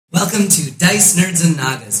Welcome to Dice Nerds and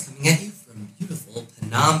Nagas, coming at you from beautiful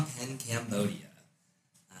Phnom Penh, Cambodia.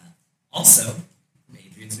 Also, from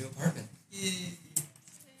Adrian's new apartment.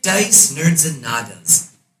 Dice Nerds and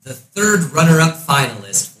Nagas, the third runner-up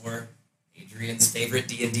finalist for Adrian's favorite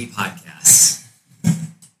D&D podcast.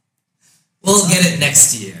 We'll get it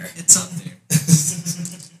next year. It's up there.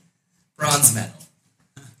 Bronze medal.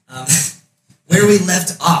 Where we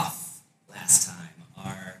left off last time,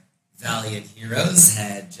 our valiant heroes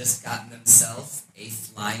had just gotten themselves a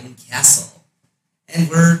flying castle, and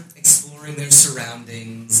were exploring their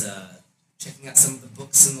surroundings, checking out some of the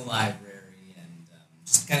books in the library, and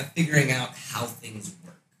just kind of figuring out how things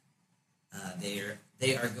work.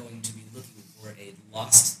 They are going to be looking for a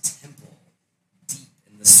lost temple deep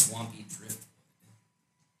in the swampy driftwood,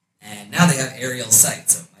 and now they have aerial sight,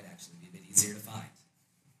 so it might actually be a bit easier to find.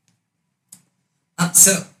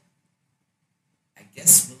 So, I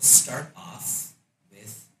guess we'll start off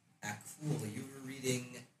with Akul. You were reading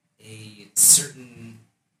a certain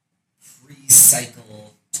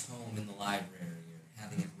pre-cycle tome in the library, or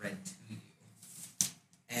having it read to you.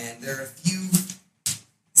 And there are a few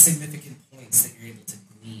significant points that you're able to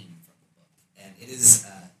glean from the book. And it is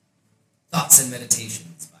Thoughts and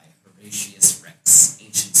Meditations by Horatius Rex,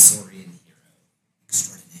 ancient Saurian hero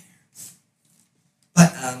extraordinaire.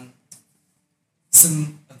 But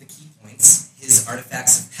some of the key points, his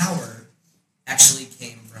artifacts of power actually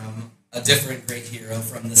came from a different great hero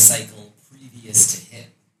from the cycle previous to him.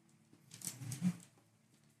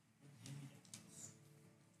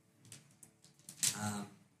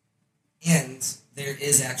 And there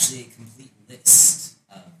is actually a complete list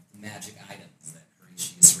of the magic items that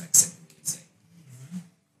Horatius Rex had been using.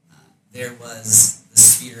 There was the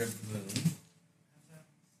Sphere of the Moon,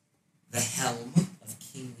 the Helm of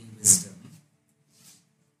Kingly Wisdom,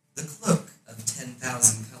 the Cloak of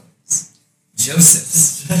 10,000 Colors,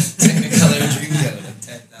 Joseph's Technicolor Dreamcoat of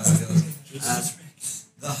 10,000 Colors,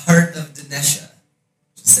 the Heart of Dinesha,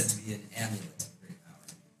 which is said to be an amulet of great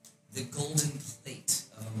power, the Golden Plate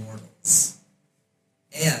of Immortals,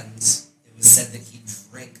 and it was said that he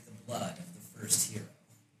drank the blood of the first hero.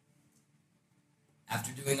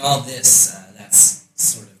 After doing all this, that's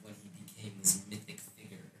sort of when he became this mythic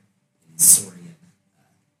figure in Saurian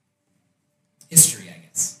history, I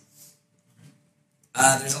guess.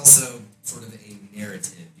 There's also sort of a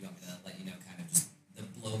narrative. Do you want me to let you know kind of just the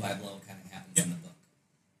blow-by-blow kind of happens in the book?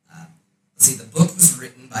 Let's see, the book was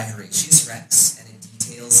written by Horatius Rex, and it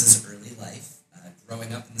details his early life,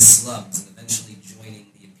 growing up in the slums and eventually joining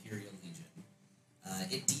the Imperial Legion.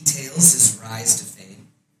 It details his rise to fame,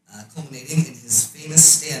 culminating in his famous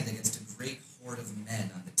stand against a great horde of men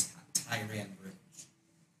on the Tyran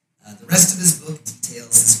Bridge. The rest of his book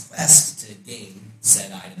details his quest to gain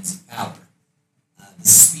said items of power. The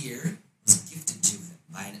spear was gifted to him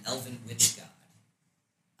by an elven witch god.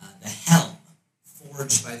 The helm,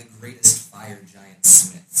 forged by the greatest fire giant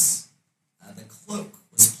smiths. The cloak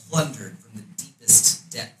was plundered from the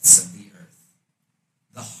deepest depths of the earth.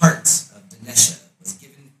 The heart of Dinesha was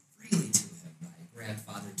given freely to him by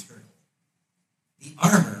Grandfather Turtle. The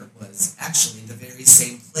armor was actually the very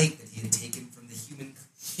same plate that he had taken from the human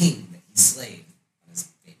king that he slayed on his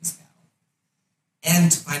famous battle.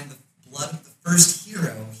 And to find the blood of the first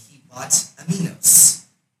hero, he bought Aminos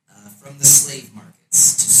from the slave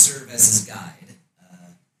markets to serve as his guide.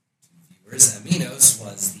 To viewers, Aminos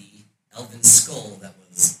was the elven skull that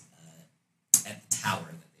was at the tower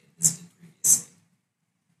that they had visited previously.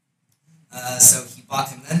 So he bought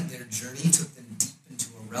him then. Their journey took them deep into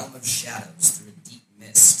a realm of shadows through a deep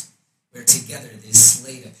mist, where together they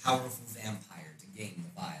slayed a powerful vampire to gain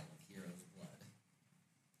the vial of hero's blood.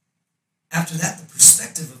 After that, the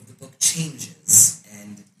perspective of the book changes,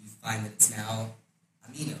 and you find that it's now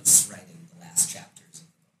Aminos writing the last chapters of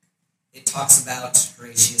the book. It talks about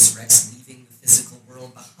Horatius Rex leaving the physical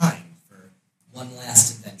world behind for one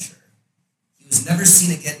last adventure. He was never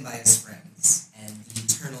seen again by his friends, and the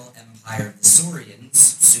eternal empire of the Saurians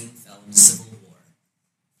soon fell into civil war.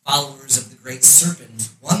 Followers of the Great Serpent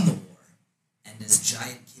won the war, and as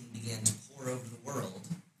Giant King began to pour over the world,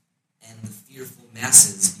 and the fearful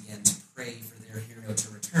masses began to pray for their hero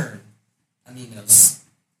to return, Aminos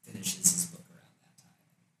finishes his book around that time.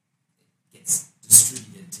 It gets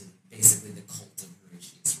distributed to basically the cult of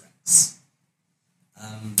Horatius Rex.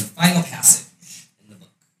 The final passage in the book.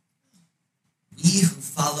 We who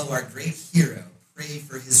follow our great hero pray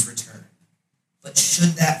for his return, but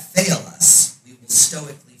should that fail us, we will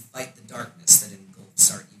stoically fight the darkness that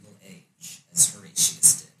engulfs our evil age, as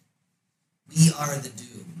Horatius did. We are the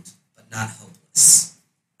doomed, but not hopeless.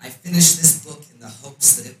 I finish this book in the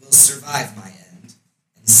hopes that it will survive my end,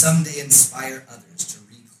 and someday inspire others to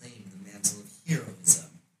reclaim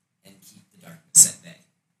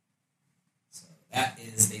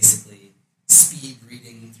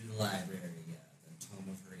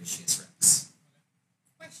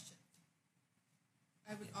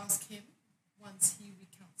ask him once he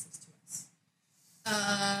recounts this to us.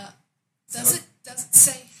 Does it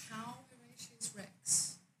say how Horatius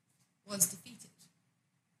Rex was defeated?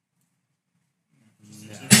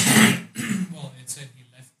 Well, it said he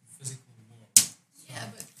left the physical world. Yeah,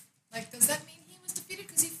 but like, does that mean he was defeated?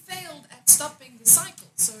 Because he failed at stopping the cycle.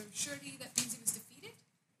 So surely that means he was defeated.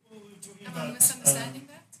 Well, we were talking Am about I misunderstanding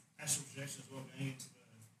that? astral projection as well, going into the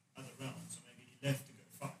other realm. So maybe he left to go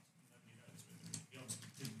fight. And nobody knows whether he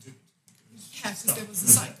obviously didn't do it. Yeah, because there was a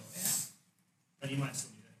cycle. Yeah. But he might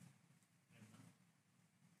still be there.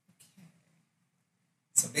 Okay.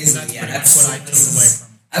 So basically, yeah, that's what I took away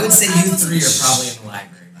from it. I would say Well, I you wasn't three are probably in the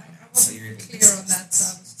library by I now, so wasn't you're able to clear on that, discuss so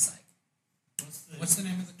I this. was just like, What's the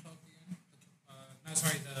name of the cloak again? No,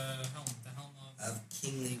 sorry, the helm. The helm of... Of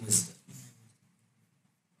kingly wisdom.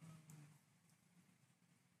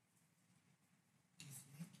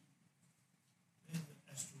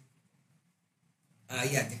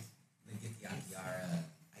 Yeah, the Githyanki are.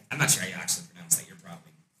 I'm not sure how you actually pronounce that. You're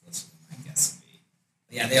probably closer than my guess would be.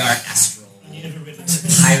 But yeah, they are astral You never read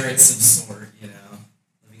it. pirates of sort.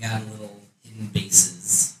 Living out in little hidden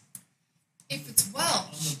bases. if it's Welsh,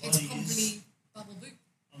 On the it's bodies. probably Bubble Boop.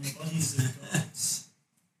 On the bodies of gods.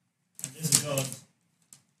 And there's a god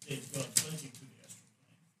floating through the astral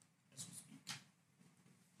plane as we speak.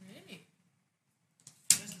 Really?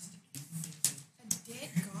 Yes, it's A dead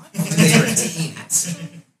god? Do they retain it? Astral?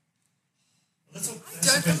 Well, that's what, I that's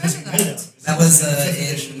don't what it's remember made that. of. That was, Fifth in-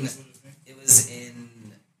 edition sort of thing. It was in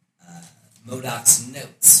Modoc's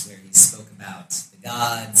notes where he spoke about the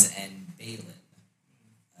gods and Balin.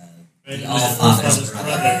 The Balin All-Father's was the brother.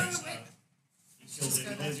 brother. Oh, wait. He killed Just him.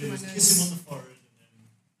 go All back he to did my was notes. kiss him on the forehead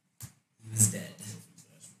and He was dead. then into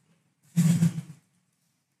the astral plane.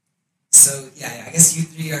 So, yeah, I guess you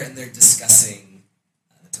three are in there discussing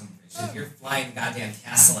the Tome of Vision. Oh. You're flying goddamn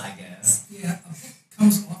castle, I guess. Yeah, a book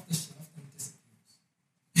comes off the shelf and disappears.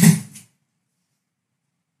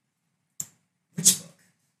 Which book?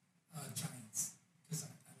 Giants. Because I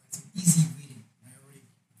like some easy reading. I already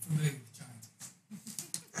familiar with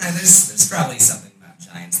giants. There's probably something about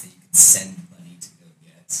giants that you could send money to go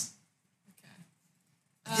get. Okay.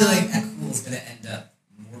 I feel like Ekkul's going to end up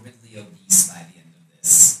morbidly obese by the end of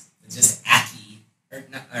this. With just Aki.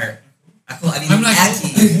 Ekkul, I'm like,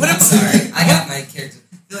 Aki. what I'm am I- sorry. I got my character.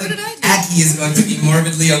 I feel What like did I do? Aki is going to be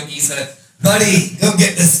morbidly obese. Buddy, go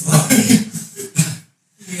get this money.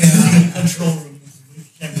 Yeah. Control room with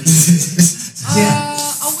cameras.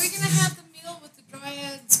 Are we going to have the meal with the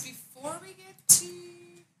dryads before we get to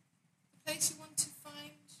the place you want to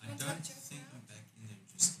find? I You want to don't have a chat think now? I'm back in there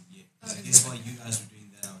just yet. Oh, I is guess it? while you guys were doing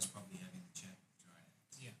that, I was probably having a chat with Dryad.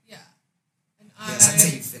 Yeah. And Yes, I'd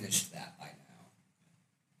say you finished that by now.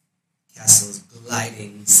 Castle is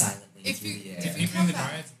gliding silently If through you- the if air. Did he come bring the back.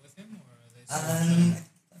 dryads with him, or are they still I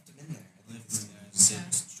left him in there. I think Left it's- me there, said Yeah.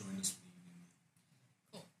 just join us for the evening.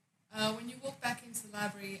 Cool. When you walk back into the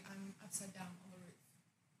library, I'm upside down on the roof.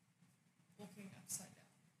 Walking upside down.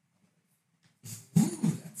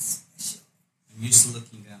 Ooh, that's special. I'm used to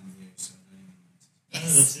looking down there, so I don't even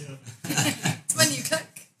notice. Yes. It's my new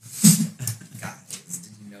cloak. Guys,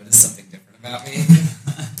 did you notice something different about me?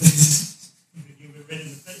 You were red in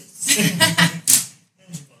the face.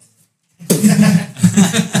 And you passed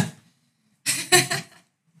it.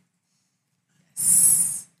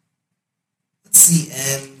 Let's see,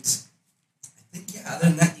 and I think, yeah, other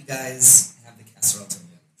than that, you guys have the castle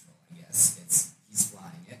relatively under control, I guess. He's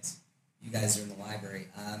flying it. You guys are in the library.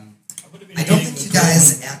 would have been I don't reading think you the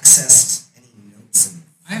guys Quran. accessed any notes in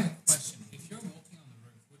I have a question. If you're walking on the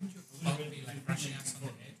roof, wouldn't your cloak be like brushing us on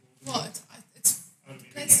the head? Well, it's I would have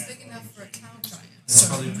been place reading big that enough while for a he was cloud reading giant. It's So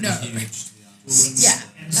probably pretty no. huge, to be honest. Women's Yeah,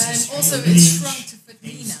 and ancestry also it's lineage, shrunk to fit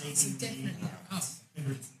me now, so painstaking definitely not. Oh,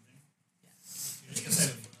 everything. You can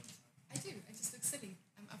say that for another time. I do. I just look silly.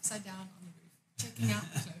 I'm upside down on the roof, checking out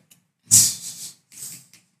the cloak.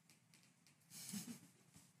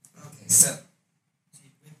 Okay, so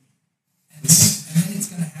Take with me. And then it's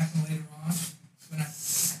going to happen later on when I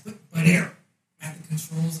put Buddy at the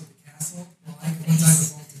controls of the castle. Well, once I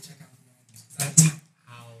evolve to check out the items. 'Cause I think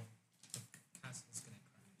how the castle's gonna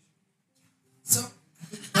crash. so. I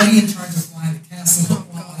put Buddy in charge of flying the castle Oh,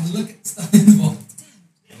 while I God. look at stuff involved.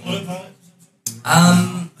 Autopilot?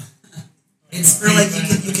 it's for like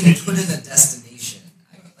you can put in a destination,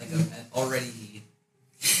 like an already.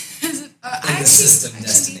 Is it, Like I a system actually need the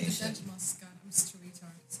destination. dungeon master gun. I'm such a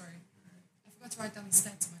retard. Sorry. I forgot to write down the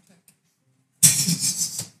stats of my cloak.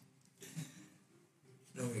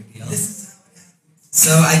 No big deal. This is how it happens.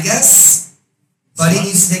 So I guess Buddy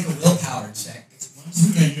needs to take a willpower check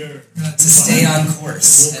Once a year. to stay on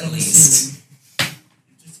course Walk at on the least. ceiling.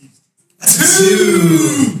 You just used That's a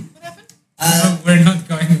 2. What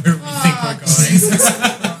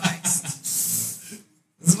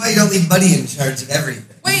charge of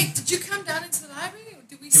everything. Wait, did you come down into the library? Or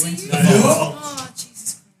did we see went to you? the vault. Oh,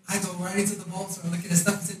 Jesus I Christ. go right into the vault, start looking at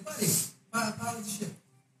stuff, and say, "Buddy, how did the ship?"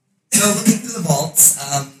 So looking through the vaults,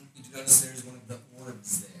 you do notice there's one of the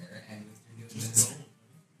orbs there, and with your new Just administration,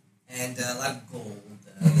 gold. and a lot of gold.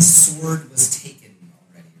 The sword was taken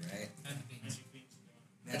already, right? And the beans. Magic beans are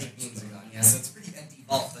gone. Magic beans are gone. Yeah, so it's a pretty empty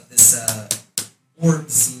vault, but this orb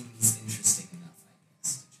seems interesting enough, I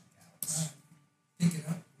guess, to check out. Alright. Pick it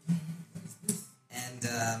up. What is this?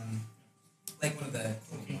 And like one of the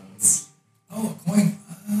coin ones. Oh, a coin.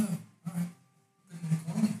 Oh, all right. Put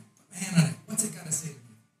a coin in. Put my hand on it. What's it got to say to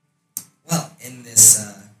me? Well, in this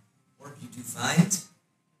orb you do find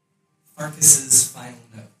Farkas's final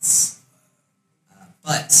notes.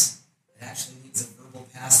 But it actually needs a verbal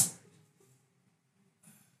password.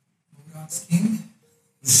 Modoc's king?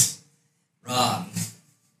 Wrong.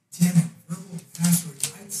 Damn it. Verbal password.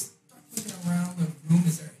 I'd start looking around the room.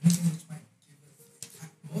 Is there anything which might give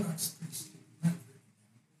it? Modoc's pretty stupid. Not very.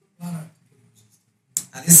 A lot of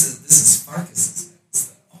computers. This is Farkas's notes,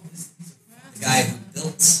 though. Oh, these are. The guy who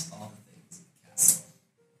built all the things in the castle.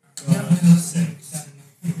 Yeah, I'm gonna listen to that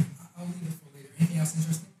and I'll leave it for later. Anything else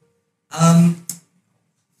interesting? All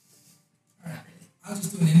right. I'll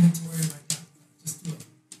just do an inventory right now. Just do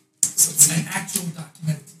an actual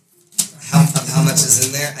document. How much is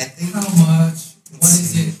in there? I think. How much? What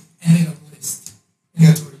is it? And then a list.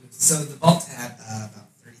 Inventory list. So the vault had about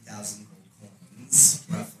 30,000 gold coins,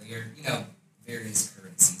 roughly, or various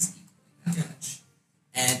currencies equaling that Okay. much,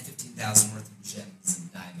 and 15,000 worth of gems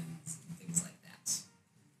and diamonds and things like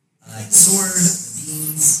that. The sword, the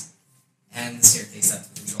beans, and the staircase up to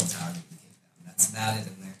the control tower that you came down. That's about it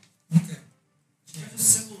in there. Okay. Try to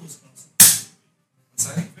assemble this concept. I'm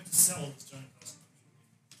sorry. Try to sell this giant concept.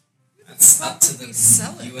 That's up to We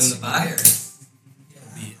sell it. you and the buyer.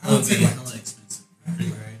 Yeah. I would say like hella expensive.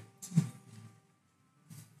 Pretty right.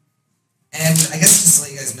 And I guess just to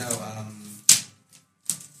let you guys know,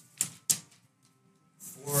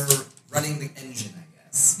 for running the engine, I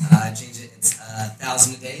guess, change it. It's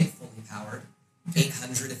 1,000 a day, fully powered.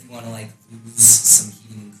 800 if you want to like lose some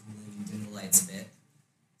heating and cooling, dim the lights a bit.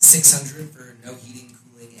 600 for no heating,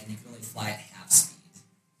 cooling, and you can only fly at half speed.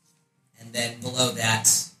 And then below that,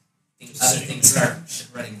 other things start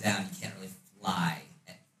running down. You can't really fly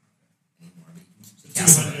anymore, but you can keep the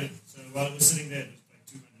castle running. 200. So while it was sitting there, it was like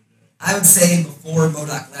 200 a day. I would say before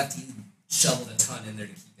Modoc left, he shoveled a ton in there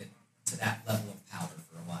to keep it to that level of power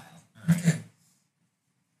for a while. Okay.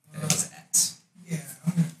 That it was at. Yeah,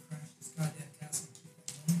 I'm gonna crash this goddamn castle and keep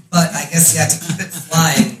it going. But I guess to keep it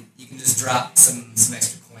flying, you can just drop some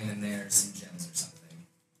extra coin in there, some gems or something.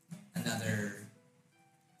 Another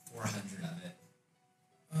 400 of it.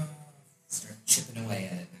 Start chipping away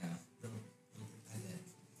at it now, little bit by bit.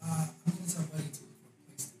 I'm gonna tell Buddy to look for a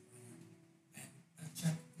place to land and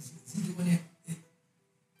check. Is he doing it? Is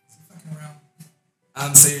he fucking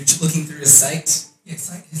around? So you're looking through his sight. Yeah,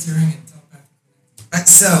 sight, his hearing, and telepathic. Right,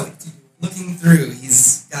 so looking through,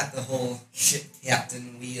 he's got the whole ship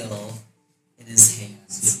captain wheel in his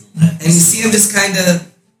hands, and you see him just kind of.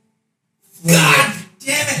 God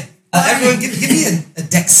damn it! Everyone, give me a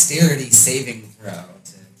dexterity saving throw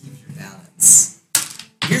to keep your balance.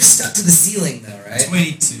 You're stuck to the ceiling, though, right?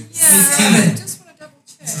 22. Yeah, Damn I it. just want to double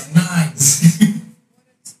check It's a 9. what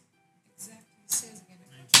it exactly says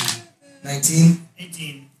again. 19?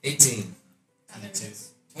 18. 18. Ah, there it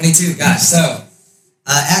is. 22, gosh. So,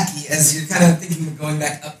 Aki, as you're kind of thinking of going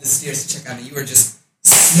back up the stairs to check on it, you were just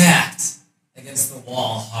smacked against the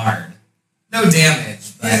wall hard. No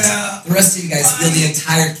damage, but Yeah. the rest of you guys feel the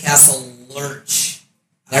entire castle lurch.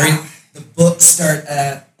 The books start,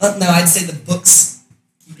 well, no, I'd say the books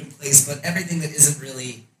keep in place, but everything that isn't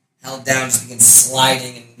really held down just begins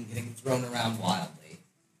sliding and getting thrown around wildly.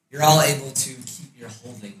 You're all able to keep your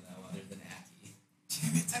holding, though, other than Aki.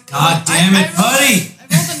 Damn it. I rolled- God damn it, buddy!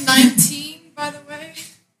 I rolled a 19, by the way.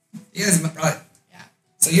 You guys, probably, Yeah.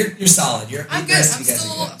 so you're solid. You're I'm the good. rest of I'm you guys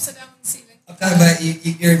still are good. upside down on the ceiling. Okay,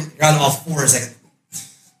 but you're on all fours. Like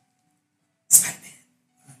Spider-Man.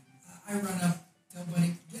 I run up, tell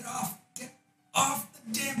Buddy, get off the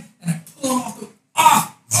damn, and I pull him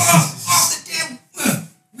off the damn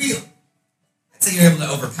wheel. I'd say you're able to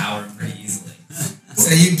overpower him pretty easily.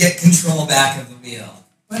 So you get control back of the wheel.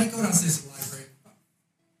 Buddy, go downstairs to the library.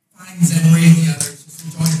 Find Zenry and the others.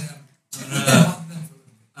 Just join them. Check with them, off them for a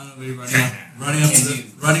little bit. I'm gonna be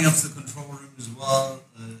running up to the control room as well.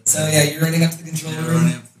 So yeah, you're running up to the control room.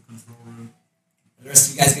 running up to the control room. The rest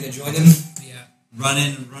of you guys gonna join him? Yeah. Run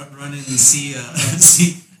in and see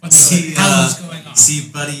Hell's going on? see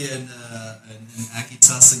Buddy and Aki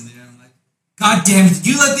tussling there. I'm like, God damn it! Did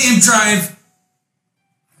you let the imp drive?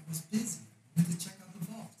 I was busy.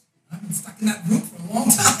 in that room for a long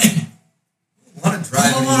time. Want to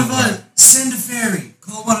drive Call me one of anymore. us. Send a ferry.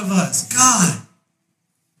 Call one of us. God.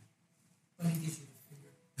 But he gives you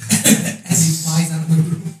the finger as he flies out of the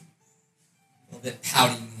room. A little bit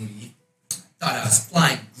pouty moody. Thought I was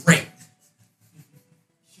flying great.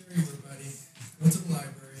 Sure you were, buddy. Go to the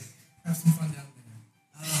library. Have some fun down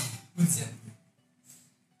there. With Zen.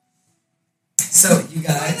 So you What did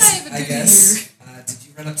I guys, even I do guess, did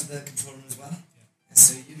you run up to the control room as well? Yeah.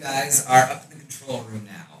 So you guys are up in the control room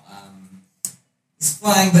now. He's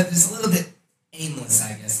flying, but it's a little bit aimless,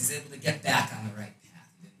 I guess. He's able to get back on the right path.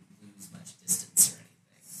 He didn't lose much distance or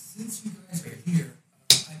anything. Since you guys are here,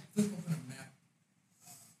 I flip open a map.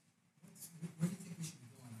 Where do you think we should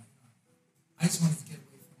be going? I just wanted to get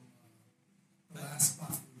away from the last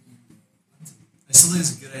spot where we went to. I still think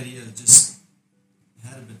it's a good idea to just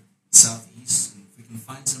head a bit southeast, and if we can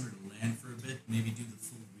find somewhere to land for a bit, maybe do the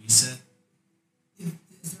full reset.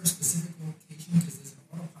 Is there a specific location? Because there's an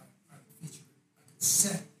autopilot feature I could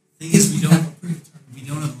set. Thing is, we have don't a predetermined.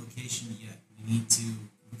 have a location yet.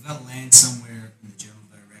 We've got to land somewhere in the general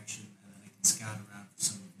direction, and then I can scout around for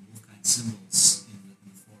some wolf-kind symbols in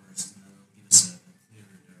the forest, and that'll give us a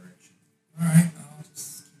clearer direction. All right, I'll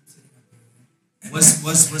just keep sitting up here then.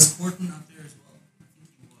 Was Corton up there as well? I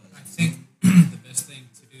think he was. I think the best thing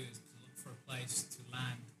to do is to look for a place to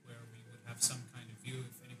land where we would have some kind of view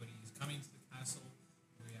if anybody is coming to the castle.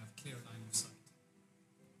 We have clear line of sight.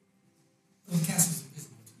 Well, the castle's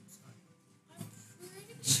invisible too. So. I'm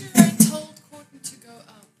pretty sure I told Corton to go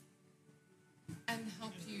up and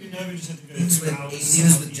help We you. know we just had to go He was 2 with, hours. he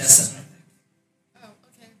was with southeast, Jessup, so- I think. Oh,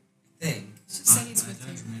 okay. I think. Should say he's I with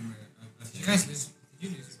don't you. remember. Did you guys lose? Did you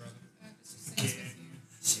lose your brother? Just say he's with you.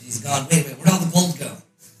 Shit, he's gone. Wait, where'd all the gold go?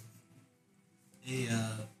 Hey,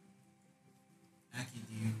 Aki,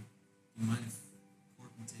 do you mind if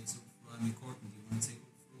Corton takes over for a while? I mean, Corton, do you want to take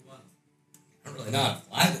over for a while? I don't really know how to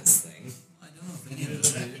fly this thing. I don't know if any of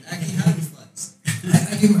us really. Aki, how do you fly this thing?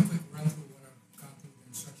 I give him a quick run through what I've gone through the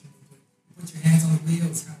instruction booklet. Put your hands on the wheel.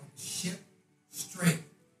 It's kind of like a ship, straight.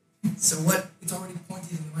 So what? It's already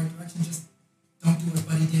pointed in the right direction. Just don't do what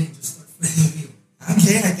Buddy did and just start flipping the wheel.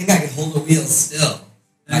 Okay, I think I can hold the wheel still.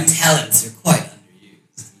 My talents are quite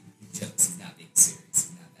underused. He jokes. He's not being serious.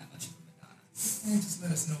 He's not that much of a Madonna. And just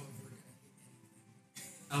let us know if we're gonna hit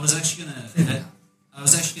anything. I was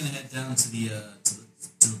actually gonna head down to the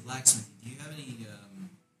blacksmithy. Do you have any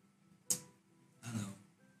I don't know,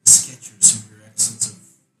 sketch or some directions of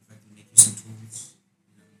if I can make you some tools?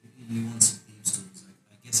 You want some thieves tools?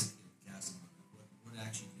 I guess I could cast them on it. What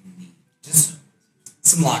actually do you need? Just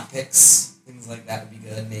some lockpicks, things like that would be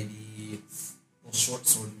good. Maybe a little short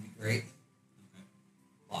sword would be great. Okay.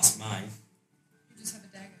 Lost mine. You just have a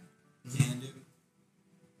dagger. Can do.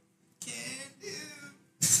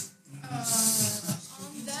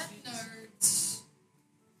 On that note,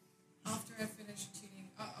 after I finish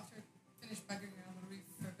buggering around the roof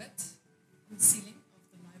for a bit, on the ceiling of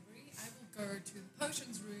the library, I will go to the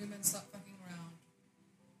potions room and start fucking around.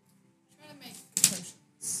 Trying to make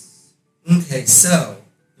potions. Okay, so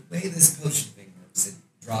the way this potion thing works, it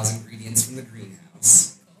draws ingredients from the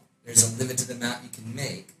greenhouse. Cool. There's a limit to the amount you can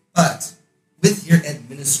make, but with your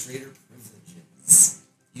administrator privileges,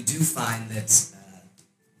 you do find that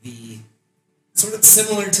the sort of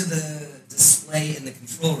similar to the display in the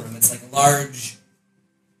control room, it's like a large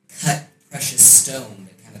cut precious stone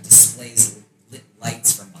that kind of displays lit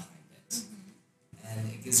lights from behind it. And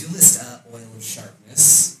it gives you a list: oil of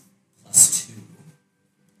sharpness, +2.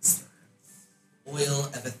 Oil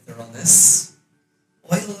of etherealness,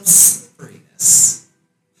 oil of slipperiness,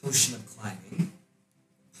 potion of climbing,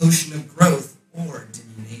 potion of growth or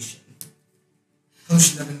diminution,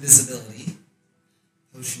 potion of invisibility,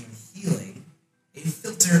 potion of healing, a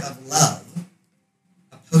filter of love,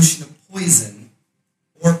 a potion of poison,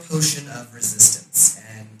 or potion of resistance.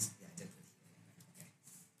 And yeah, I did put healing in there. Okay.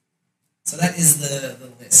 So that is the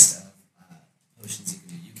list of potions you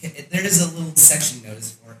can do. There is a little section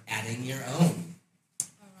notice for adding your own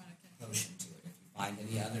Oh, right, okay. potion to it if you find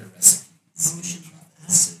any other recipes. Potion of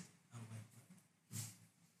acid. Oh wait.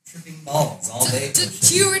 Tripping balls all day.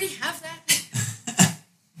 Do you already have that?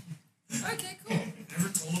 Okay, cool. Never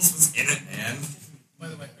told us what's in it, man. By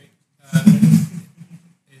the way, wait.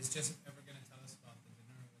 Is Jessup ever going to tell us about the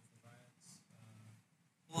dinner with the riots?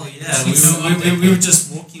 Well, yeah, we were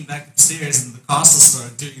just walking back upstairs and the castle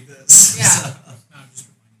started doing this. Yeah. So, No, I'm just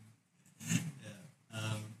reminding you.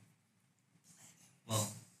 yeah. Well,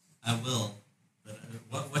 I will.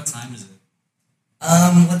 But what time is it?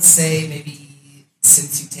 Let's say maybe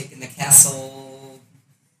since you've taken the castle,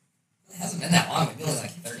 it hasn't been that long. Maybe only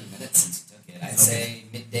like 30 minutes since you took it. I'd say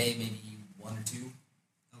midday, maybe 1 or 2.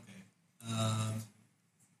 Okay.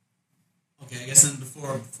 Okay, I guess then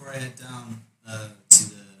before I head down to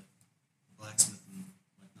the blacksmith and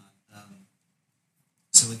whatnot,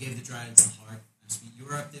 so I gave the Dryads the heart. You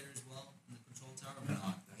were up there as well in the control tower, or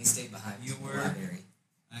not? No, he stayed behind. You in the were? library.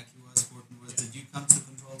 Aki was, Horton was. Did you come to the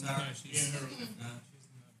control tower? No, she's, Yeah, she's in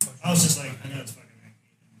the potion I was just room. like, I know it's fucking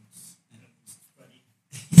hacky. And it's buddy.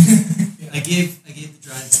 I gave the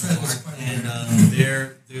Dryads the That was heart, quite and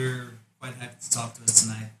rare. they're quite happy to talk to us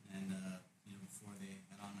tonight. And before they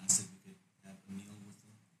head on, I said we could have a meal with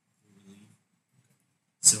them before we leave.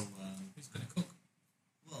 So, Who's going to cook?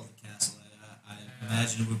 well, the castle. I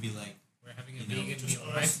imagine it would be like We're having a You know, vegan just meal,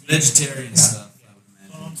 us. right? vegetarian stuff. I would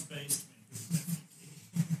imagine. Plant-based.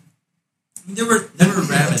 I mean, there were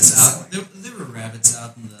rabbits out. There were rabbits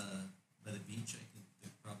out in by the beach. I think they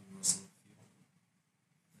probably rustled a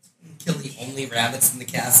few. Kill the only rabbits in the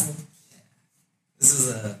castle. This is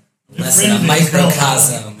a They're lesson, a friendly as well.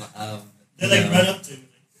 microcosm of. They like run up to me.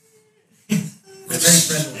 They're very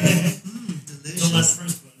friendly. Till that Delicious.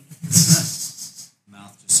 first one.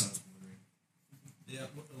 Mouth just starts watering. Yeah.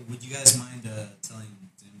 Would you guys mind telling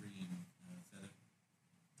Dimbri and Feather?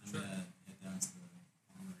 I'm Sure. gonna head down to the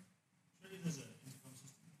armory. Surely there's an intercom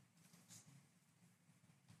system.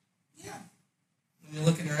 Yeah. When you're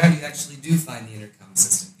looking around, you actually do find the intercom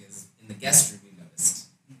system because in the guest room you noticed.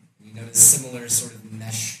 You notice similar sort of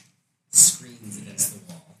mesh screens against the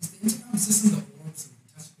wall. Is the intercom system the orbs and we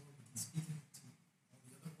touch the orb, we can speak into all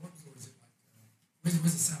the other orbs, or is it like,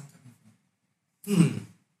 where's the sound coming from?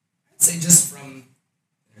 I'd say just from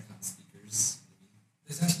intercom speakers. Maybe.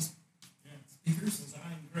 There's actually Yeah. speakers?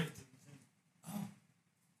 Design great. Didn't think. Oh,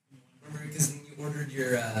 Remember, because when you ordered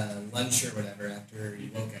your lunch or whatever after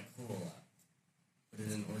you woke at Cool up, put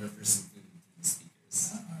it in order for some food through the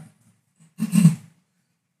speakers. all right.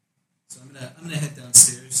 So I'm gonna head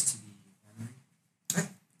downstairs to the armory. Okay.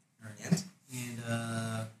 All right. And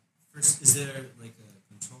And first, is there like a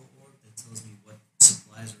control orb that tells me what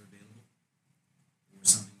supplies are available, or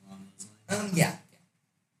something along those lines? yeah.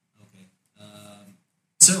 Okay.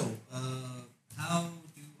 So, how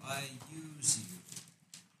do I use you?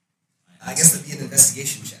 I guess that'd be an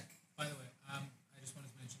investigation check. By the way, I just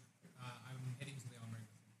wanted to mention, I'm heading to the armory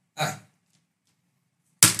with him. All right.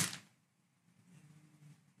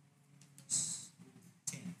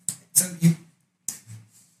 10. So you,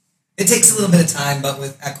 it takes a little bit of time, but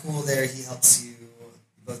with Akul there, he helps you. You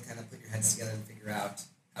both kind of put your heads together and figure out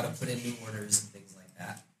how to put in new orders and things like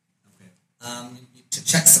that. Okay. To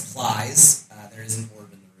check supplies, there is an orb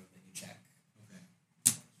in the room that you check. Okay.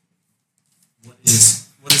 What is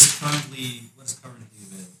currently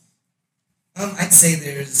available? I'd say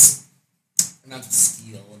there's amounts of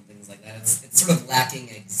steel and things like that. It's sort of lacking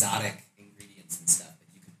exotic ingredients and stuff, but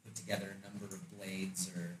you could put together a number of blades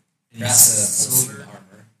or Any perhaps a full suit silver? of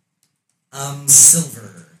armor.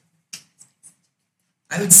 Silver.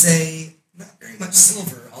 I would say not very much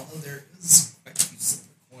silver, although there is quite a few silver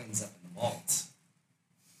coins up in the vault.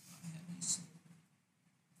 I have any silver.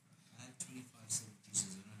 I have 25 silver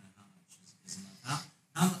pieces. I don't know how much is enough.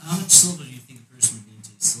 How much silver do you think a person would need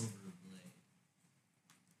to silver a blade?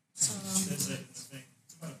 That's it. That's the thing.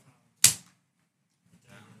 It's about a pound. A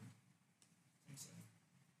dagger. I think so.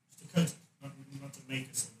 Just to cut it, not to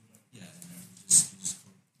make a silver blade. Yeah, you just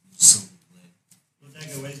silver blade. Well, a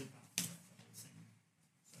dagger weighs a pound. Right? The whole thing.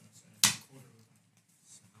 So it's a quarter of a pound.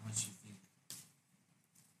 So how much do you think?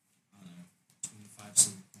 I don't know. 25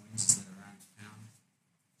 silver coins. Is that around a pound?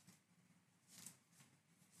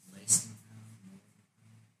 Less than a pound? More than a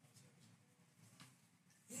pound?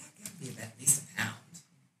 Yeah, it gotta be at least a pound.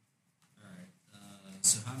 All right.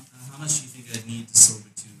 So how much do you think I'd need to silver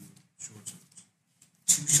two short swords?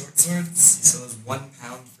 2 short swords, so it's 1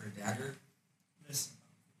 pound for a dagger. Less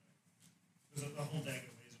than a pound. Because the whole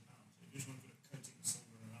dagger weighs a pound. So you just want to put a coating of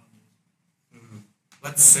silver around it.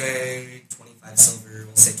 Let's say 25 silver.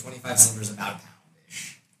 We'll say 25 silver is about a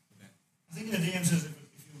pound-ish. I think the DM says if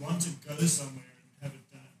you want to go somewhere and have it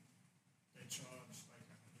done, they charge like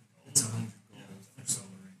 100 gold. It's 100 gold Yeah, it's for 100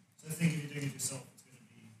 silver. So I think if you're doing it yourself, it's going to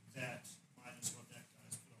be that minus what that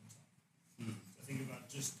guy's put on top. So think about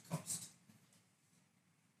just cost.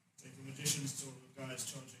 So if the magician's or the guy's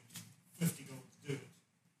charging 50 gold to do it,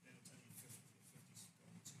 then it's only 50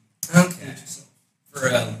 gold to do Okay. it yourself. For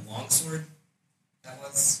a longsword, that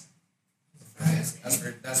was. That's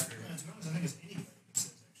for. Yeah, to be honest, I think it's anybody that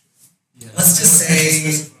says actually. Yeah. Let's just They don't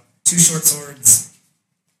say specify. 2 short swords,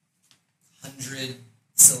 100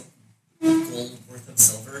 gold worth of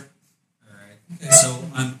silver. All right. So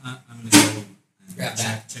I'm gonna go and Grab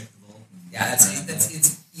check the vault. and Yeah, grab that.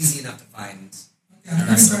 it's easy enough to find. Okay, I'm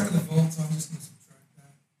coming back to the vault, so I'm just going to subtract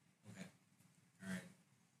that. Okay. All right.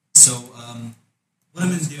 So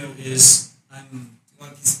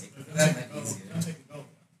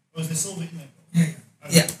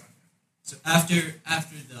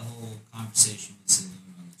after the whole conversation with Saloon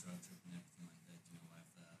on the drug trip and everything like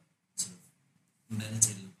that, I've sort of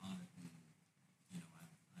meditated upon it, and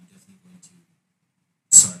I'm definitely going to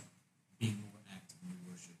start being more active in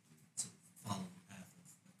worship and sort of follow the path of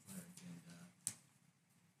a cleric, and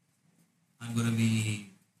I'm going to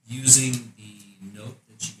be using the note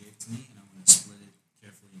that she gave to me, and I'm going to split it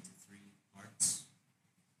carefully into 3 parts.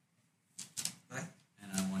 Right.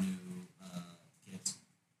 And I want to get.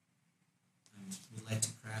 I would like to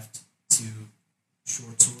craft 2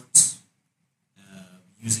 short swords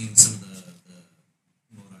using some of the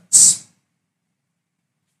Modok's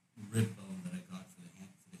rib bone that I got for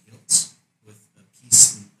the hilts, with a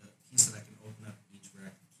piece that I can open up each where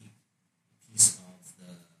I can keep a piece of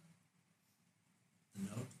the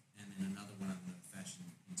note, and then another one I'm going to fashion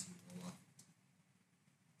into a locket.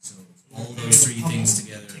 So all those 3 things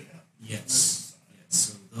together. Yes.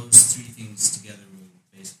 So those 3 things together will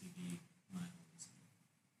basically be my whole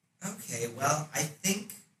design. Okay, well, I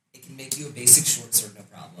think it can make you a basic short sword, no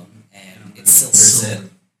problem, and it silvers it.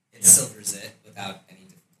 It silvers it without any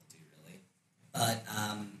difficulty, really. But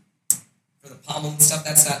for the pommel and stuff,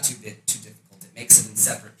 that's not too difficult. It makes it in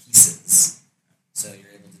separate pieces, so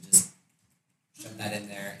you're able to just shove that in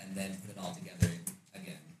there and then put it all together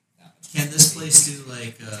again. Can this place do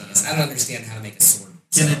like? I don't understand how to make a sword.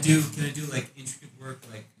 Can it do like intricate work,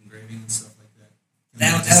 like engraving and stuff like that?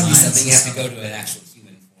 That'll be something you have to go to an actual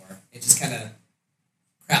human for. It just kind of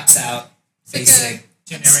craps out Like basic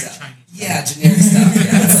Generic stuff. Chinese. Yeah, generic stuff. Yeah.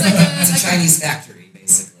 It's It's a Chinese factory,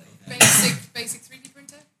 basically. basic 3D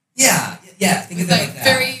printer Yeah. Think of with it like that.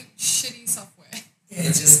 very shitty software. It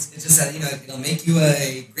just it'll make you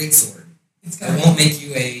a great sword. It's It got won't make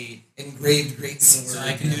you a engraved great sword. So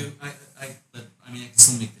I can do. But I mean, I can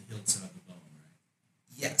still make the hilts out of the bone, right?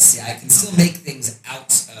 Yes, yeah, I can still make things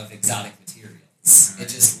out of exotic materials. Alright.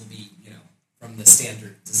 It just will be, from the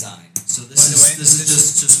standard design. So By this the is way, this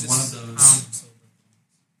is just this one of is those. pound of silver.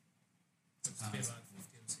 Looks to be about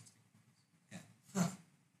 50 or 60.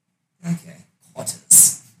 Okay.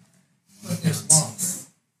 Quarters. but there's loss.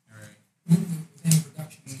 All right. With any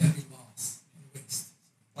production, there's got to be loss and waste.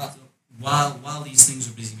 So while these things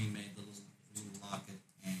are busy being made, the little locket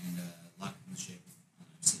and locket in the shape of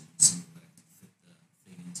symbol that I can fit the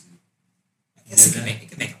thing into. I guess it could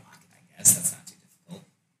make a locket, I guess. That's not too difficult.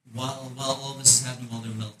 While all this is happening, while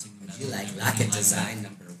they're melting the Would metal, you like and locket everything design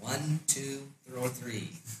number 1, 2, or 3?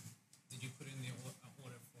 Did you put in the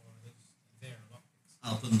order for their lockpicks?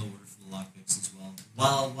 I'll put in the order for the lockpicks as well.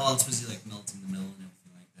 While it's busy like melting the metal and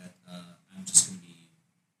everything like that, I'm just going to be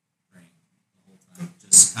praying the whole time,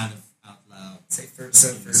 just kind of out loud. Say for 2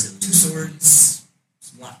 swords,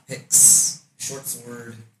 some lock picks, short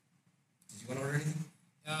sword. Did you want to order anything?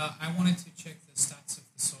 I wanted to check the stats of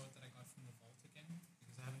the sword that I got from the vault again,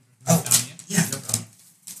 because I haven't written Oh. it down yet. Yeah, no problem.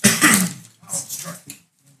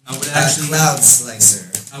 I would actually Cloud Slicer.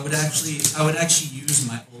 I would actually use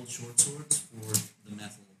my old short swords for the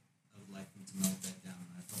metal. I would like them to melt that down.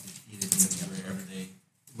 I'd probably feed it into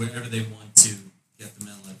wherever they want to get the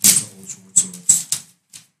metal. I'd use the old short swords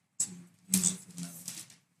to use it for the metal.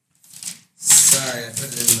 Sorry, I put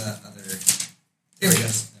it in the other. Here we go.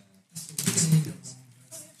 So we can leave it alone.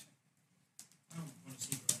 I don't want to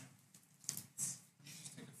see where I am.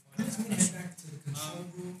 Just take a I'm photo. just going to head back to the control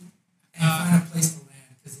room and find a place to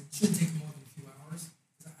land, because it should take more than a few hours.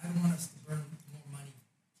 'Cause I don't want us to burn more money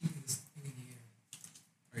keeping this thing in the air.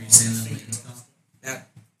 Are you saying that maintenance cost?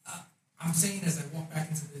 I'm saying as I walk back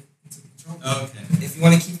into the control room. Oh, okay. If you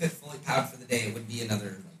want to keep it fully powered for the day, it would be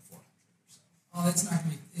another like 400 or so. Oh, that's not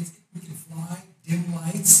going to be. We can fly, dim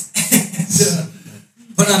lights, and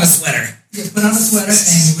Put on a sweater. yeah, put on a sweater,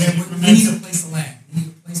 and we need a place to land. We need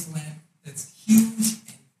a place to land that's huge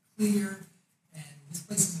and clear, and this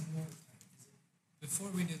place isn't watertight, is it? Before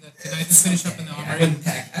we do that, can I just finish up in the I armory?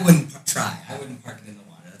 wouldn't try. I wouldn't park it in the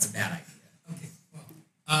water. That's a bad idea. Okay,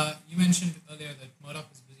 well, You mentioned earlier that Modok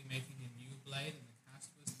was busy making a new blade and the cast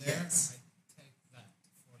was there. Yes. I take that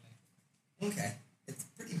for later. Okay. It's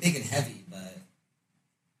pretty big and heavy, but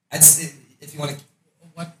I'd say if you want to,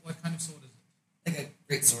 What kind of sword is it? like a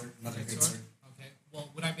great sword, another great sword. Okay. Well,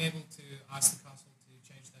 would I be able to ask the castle to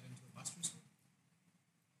change that into a buster sword?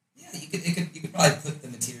 Yeah, you could probably put the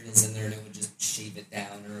materials in there and it would just shave it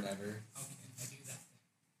down or whatever. Okay, I do that.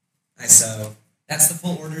 Nice. So that's the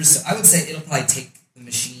full orders. So I would say it'll probably take the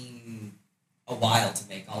machine a while to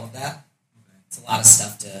make all of that. Okay. It's a lot of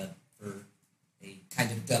stuff for a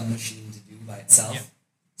kind of dumb machine to do by itself. Yeah.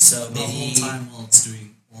 So The whole maybe time while it's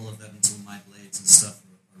doing all of that until my blades and stuff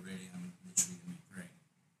are ready, I'm literally going to be praying.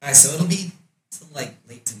 Alright, so it'll be till like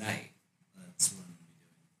late tonight. That's what I'm going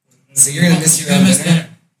to be doing. So you're gonna miss your You're own gonna miss dinner.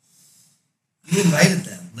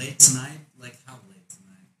 tonight? Like how late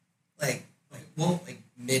tonight? Like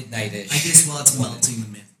midnight-ish. I guess while it's melting the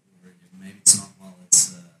myth board. Maybe it's not while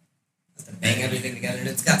it's Have to bang everything together, and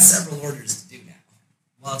it's got several orders to do now.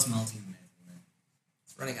 while it's melting the myth board.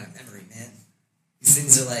 It's running out of memory, man. These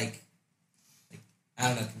things are like I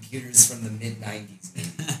don't know, computers from the mid-90s, maybe.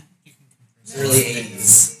 You can compress it. Early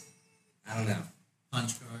 80s. I don't know.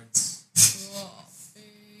 Punch cards. Cool.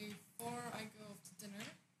 Before I go off to dinner,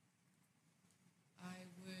 I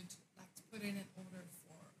would like to put in an order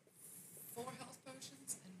for 4 health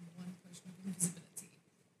potions and 1 potion of invisibility.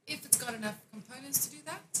 If it's got enough components to do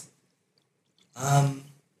that.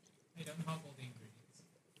 Hey, don't hog all the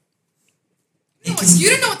ingredients. You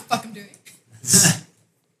don't know what the fuck I'm doing.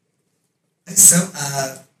 So,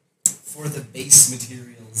 for the base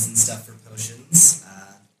materials and stuff for potions,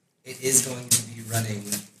 it is going to be running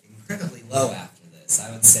incredibly low after this.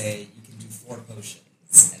 I would say you can do 4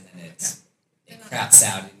 potions, and then it craps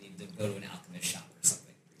out, and you need to go to an alchemist shop or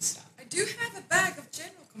something to restock. I do have a bag of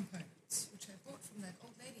general components, which I bought from that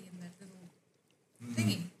old lady in that little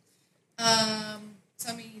thingy. So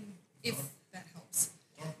I mean, if that helps.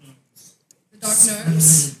 Dark Gnomes. The dark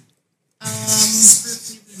gnomes.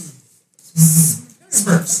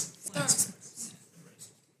 Smurfs. Dark Smurfs.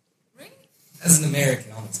 Really? As an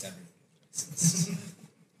American, almost everything.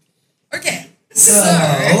 Okay. So,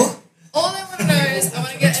 All I want to know is I just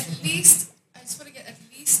want to get at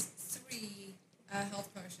least 3 health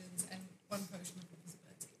potions and 1 potion of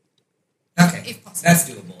invisibility. okay, If possible. that's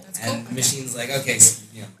doable. That's And cool. the machine's like, okay, so,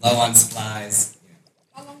 low on supplies.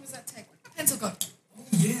 How long does that take? Where'd my pencil go? Oh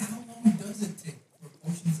yeah, how long does it take for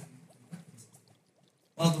potions and weapons?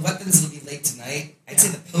 Well, the weapons will be late tonight. I'd say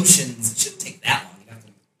the potions, it shouldn't take that long. You have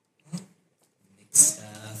to mix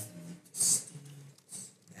stuff,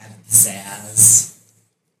 and add pizzazz.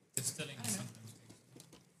 Distilling I don't know. sometimes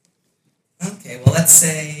takes. Okay, well, let's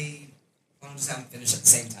say, why don't we just have them finish at the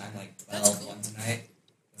same time, like 12, That's cool. 1 tonight?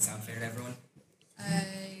 Does that sound fair to everyone?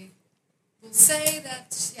 I will say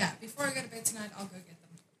that, yeah, before I go to bed tonight, I'll go get them.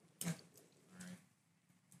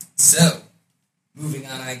 So, moving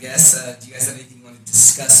on, I guess. Do you guys have anything you want to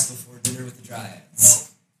discuss before dinner with the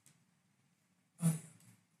Dryads? Oh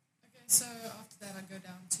yeah. Okay, so after that, I'll go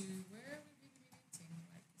down to where we will be meeting.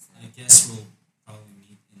 Like, is I that guess we'll probably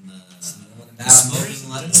meet in the Milling the about. smoking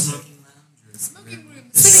lounge or smoking room,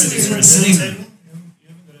 Is sitting there room. a sitting table? You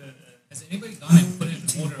haven't got a Has anybody gone and put in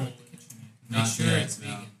order at the kitchen yet? Make Not sure yet, it's no.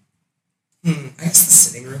 vegan. I guess the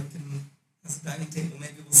sitting room can has a dining table,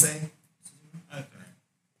 maybe we'll say. okay.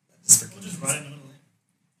 Just for We'll just write in the middle.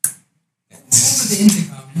 Over the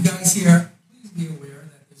intercom, you guys here, please be aware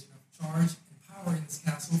that there's enough charge and power in this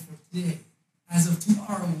castle for today. As of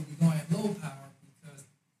tomorrow, we'll be going at low power because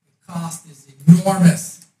the cost is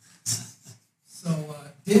enormous. So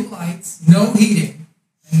dim lights, no heating,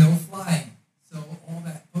 and no flying. So all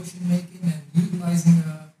that potion making and utilizing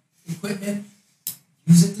equipment,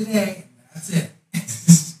 use it today, and that's it.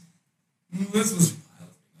 This was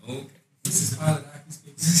okay. This is Pilot Aki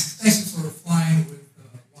speaking. Thank you for flying with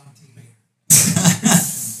Wanty here.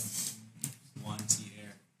 one tea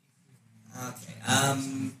air. Okay.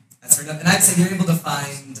 That's for nothing. I'd say you're able to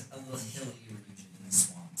find a little hilly region in the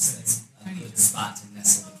swamps. That's a good spot to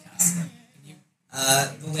nestle the castle.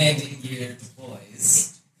 The landing gear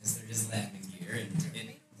deploys, as there is landing gear, and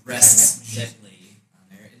it rests gently on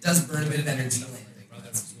there. It does burn a bit of energy landing. but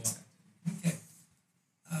that's to be expected. Okay.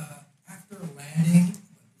 After landing,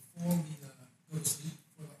 before we go to sleep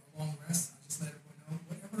for a long rest, I'll just let everyone know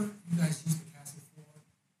whatever you guys use the castle for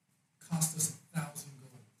cost us 1,000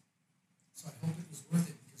 gold. So I hope it was worth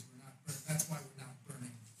it because that's why we're not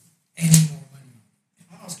burning any more money.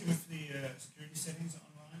 I'll ask you if the security settings are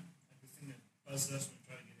online, like the thing that buzzes us when we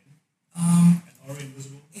try to get in, Um, and are we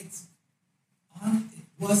invisible? it's on. It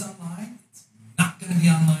was online. It's not going to be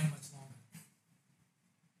online much longer.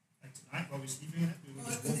 Like tonight, while we're sleeping in it, we will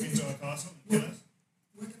just walk into our castle and kill us.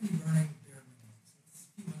 We're going to be burning bare minimum. So it's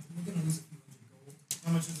a few hundred. We're going to lose a few hundred gold.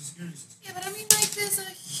 How much is the security system? Yeah, but I mean, like, there's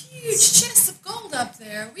a huge chest of gold up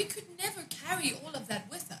there. We could never carry all of that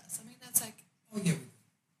with us. I mean, that's like, Oh yeah.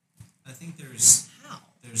 I think there's how?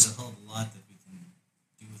 a hell of a lot that we can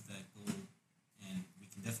do with that gold, and we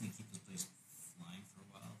can definitely keep this place flying for a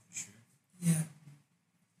while for sure. Yeah,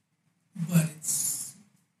 but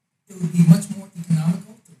it would be much more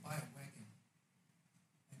economical to buy a wagon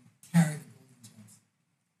and carry the golden gems.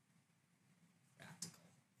 Practical.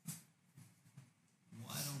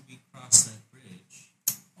 Why don't we cross that bridge?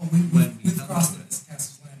 Oh, When we we've come crossed to it. it. This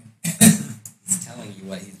castle's landing. He's telling you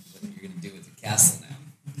what you're going to do with the castle now.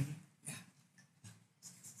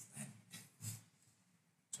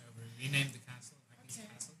 So we renamed the castle. Aki's Okay.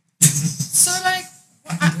 Castle.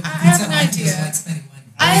 bad spending money.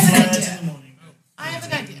 I have an Flight idea. in the morning. I have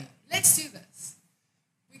an idea. Let's do this.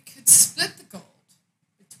 We could split the gold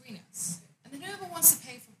between us, and then whoever wants to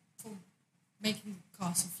pay for making the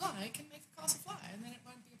castle fly can make the castle fly, and then it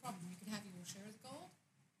won't be a problem. You can have your share of the gold,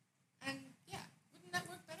 and yeah, wouldn't that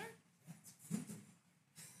work better?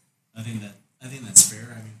 I think that's fair.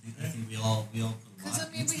 I mean, I think we all put a lot. Because I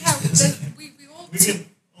mean, into we this. have we all We can,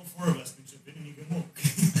 all four of us can chip in and you can walk.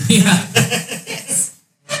 Yeah. yes.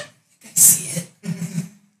 You guys see it?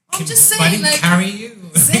 I'm Can just Buddy saying, like carry you.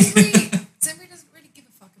 Zembri doesn't really give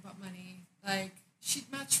a fuck about money. Like she'd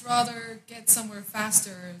much rather get somewhere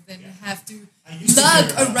faster than Yeah. have to I used to lug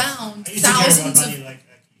care about- around I used to care about thousands money of. like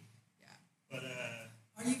Aki. Yeah. But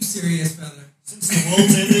Are you serious, Feather? since the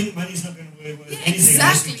world's ending, money's not going to work with Yeah, anything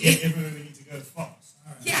unless we exactly. get everywhere we need to go fast.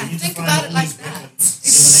 All right. Yeah, We need to think find about it all like these that.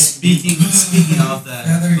 weapons in the next Speaking of that,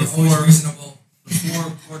 Feather, you're always before reasonable.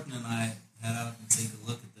 Courtney and I head out and take a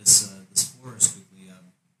look at this forest quickly,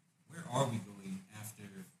 where are we going after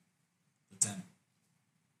the temple?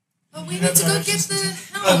 Oh, You we have need to go directions get to the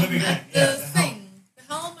see? Oh, helm there we go. at Yeah, the the thing. The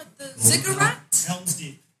helm at the ziggurat. Helm's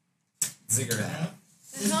Deep. Ziggurat. Yeah.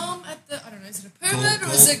 The helm at the, I don't know, is it a pyramid or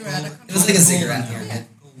a ziggurat? I can't It was like a remember. ziggurat Golden pyramid.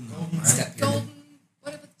 Golden Golden Helm, right? Step pyramid. Golden,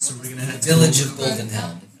 whatever. So what we're was gonna the head Village to of Golden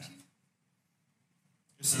Helm.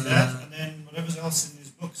 You see that, and then whatever's else in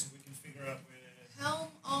these books, if we can figure out where. Helm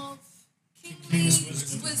of Kingly King's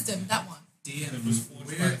Wisdom. Wisdom. That one. Dan, It was forged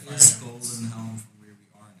by where fire. is Golden Helm from where we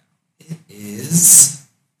are now? It is.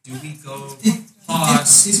 Do we go Did you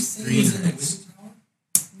past say it Green was in the Hills? Wizard Tower?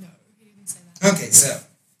 No, he didn't say that. Okay, so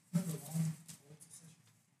Remember the long old session?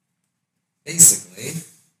 basically,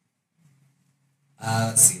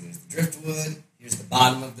 let's see. There's the driftwood. Here's the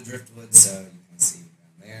bottom of the driftwood, so you can see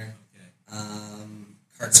down there. Okay.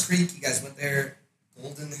 Carts Creek. You guys went there.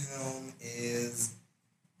 Golden Helm is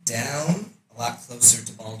down a lot closer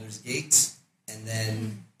to Baldur's Gate, and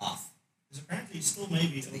then off. There's apparently still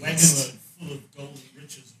maybe To a the wagon east. load full of gold and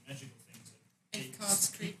riches and magical things. In Gates. Carts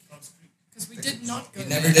Creek. Carts Creek. Because we did not go We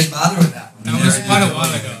there. never did bother with that one. That was Yeah. quite a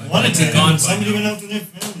while ago. Wanted It's to. gone by Somebody now. went out to their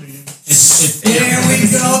family. There we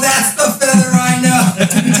go. That's the Feather I know.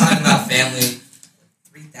 I'm talking about family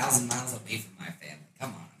 3,000 miles away from my family.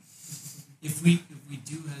 Come on. If we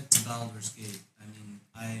do head to Baldur's Gate, I mean,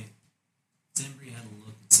 Zembri had a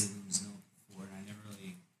look at Salem's note before, and I never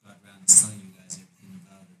really got around to telling you guys everything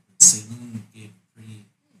about it. But Salem gave a pretty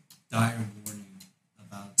dire warning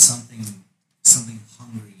about something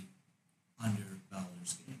hungry under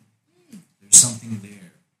Baldur's Gate. There's something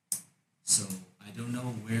there. So I don't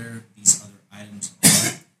know where these other items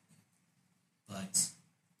are, but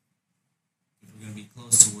if we're going to be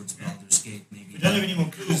close towards Baldur's Gate, maybe. We don't have any more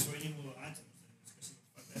clues for any more items. Then it's just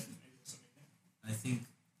like that. Maybe there's something there. I think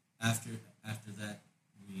after that,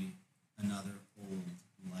 another old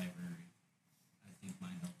library. I think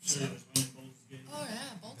might help us Sure, out. there's one in Baldur's Gate. Oh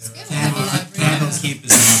yeah, Bolt's Gate. Candlekeep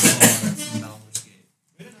is not far from Baldur's Gate.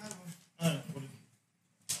 We don't have one. I don't know. What is it?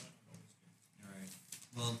 I don't know Baldur's Gate. All right.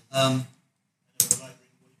 Well, I know a library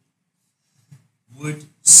in Wood. would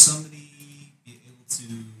somebody be able to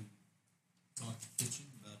talk to Kitchen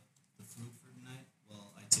about the food for tonight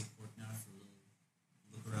while I take Court now for a little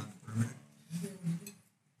look around the perimeter?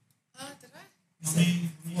 Did I? How many,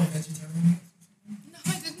 More vegetarian. No,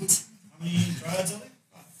 I didn't. how many triads are there?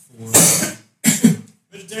 For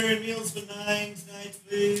Vegetarian meals for 9 tonight,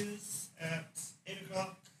 please. At 8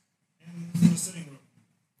 o'clock in the sitting room.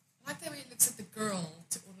 I like the way he looks at the girl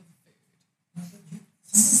to order the food.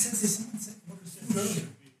 Someone said order food earlier.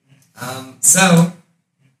 So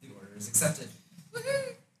the order is accepted.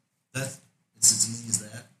 Woohoo! that, it's as easy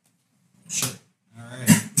as that. Sure. All right.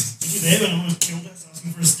 Did you there when almost killed us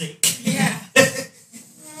asking for a steak? Yeah.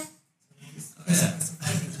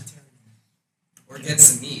 Or get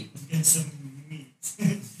some meat. Get some meat.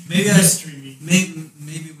 Maybe Mystery meat.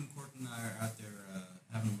 maybe when Court and I are out there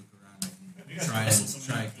having a look around, I We can got try to and rustle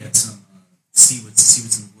some meat. get some see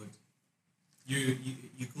what's in the wood.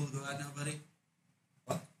 You cool to go out now, buddy?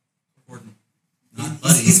 What? Horton. He- Not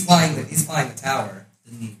he's, buddy. he's flying the tower.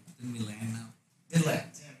 Didn't we land now? Good land.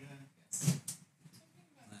 Yeah, yeah. Food.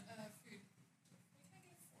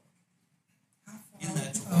 In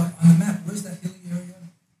that On the map, where's that hilly area?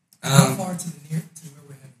 How Um, far to the near to where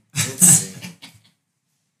we're heading? let's see.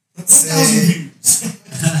 Let's 1,000 say views.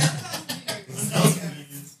 1,000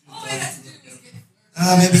 views. All I had to do was get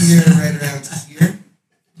maybe you're right around here.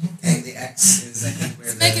 Okay, the X is I think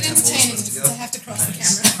where the make it temple is entertaining supposed to to go. have to cross the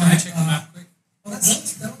Nice. camera. Can I check the map quick? Well,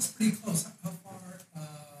 that looks pretty close. How far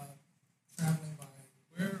traveling by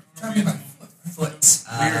Where are we? traveling by foot? Right? Foot.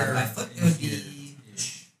 We're By foot it would be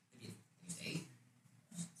ish. maybe 8.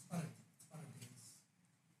 It's about a day's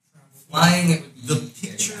travel. flying, it would be The very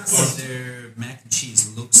picture fast. of their mac and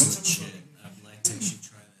cheese looks legit. I'd like to actually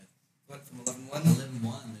try that. What, from 11-1?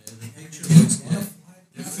 11-1. The picture Kids looks wanna good. fly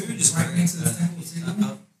to The Castle food is right great. next to the Temple City.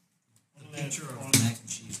 The picture of the mac and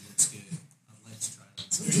cheese looks good. I'd like to try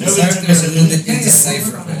that. We These know are that a little bit Yeah, yeah,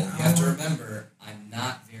 indecipherable. yeah. You have to remember, I'm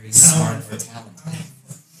not very smart or talented.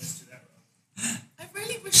 Let's do that route. I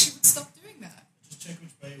really wish you would stop doing that. Just check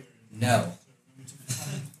which bay we're in. No. So remember to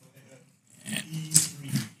find E3.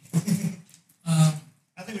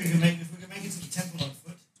 I think if we can make it to the temple on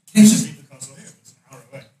foot, Can we you- should leave the castle here. It's an hour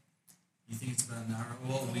away. You think it's about an hour?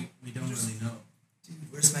 Well, we don't really know. Dude,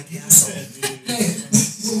 where's my You just castle? said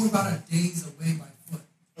Hey, we're about a day's away by foot.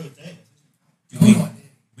 oh, day. Do No, we, no, a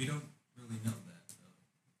day. we don't really know that, though.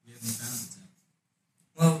 We haven't found the temple.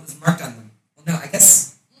 Well, it was marked on them. Well, no, I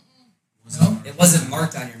guess Wasn't No. our- it wasn't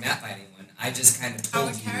marked on your map by anyone. I just kind of Our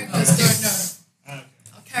told you. characters don't know. Okay.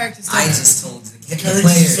 Our characters don't I know. just told the Characters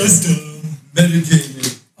players. so dumb.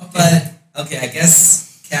 Metagaming. Okay. But, okay, I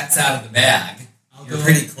guess cat's out of the bag. I'll You're go,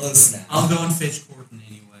 pretty close now. I'll go and fetch Corton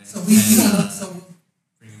anyway. So we and, don't. So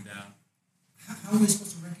bring him down. how are we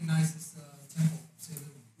supposed to recognize this temple? Say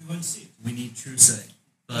We won't see it. We need true sight.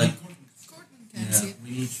 But Gordon can't yeah, see it. we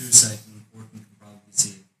need true sight, and Corton can probably see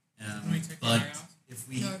it. Can we take the But eye out? if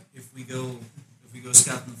we No. go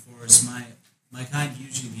scout in the forest, my kind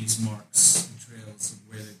usually leaves marks and trails of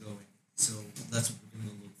where they're going. So that's what we're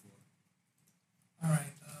gonna look for. all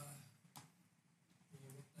right.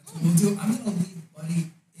 That's what we'll do. I'm gonna leave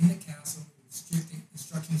Buddy in the castle with strict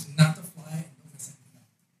instructions not to fly and don't mess anything up.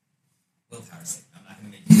 Willpower sake. I'm not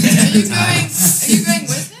going to make you Are every you time. going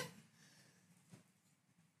with him?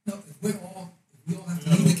 No, if we all have to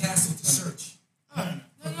leave the castle to search. Oh,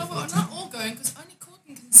 no, we're not all going because only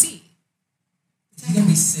Gordon can see. He's gonna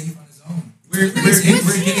be safe on his own. We're But it's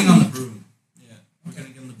with getting him. on the broom. Yeah, we're Okay.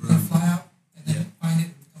 gonna get on the We're gonna broom. fly out and then Yeah. find it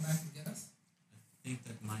and come back and get us. I think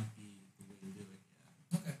that might be the way to do it.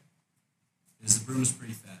 Yeah, Okay. because the broom's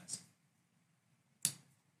pretty fast. All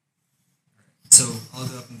right. So I'll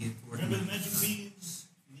go up and get Corton. Remember the magic beans?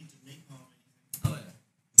 You need to napalm anything. Oh yeah.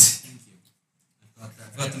 Thank you. I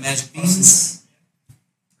thought the magic beans.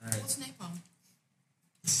 All right. What's napalm?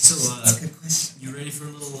 So That's a good question. you ready for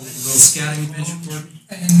a little scouting adventure, Corton?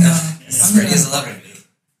 And It's I'm ready gonna- as I'll ever be.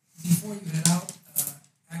 before you head out,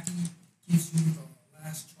 Aki gives you the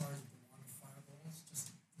last charge of the wand of fireballs, just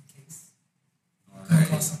in case. All Come right.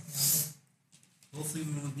 across something out Hopefully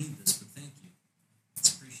we won't need this, but thank you.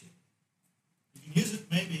 It's appreciated. You can use it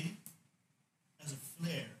maybe as a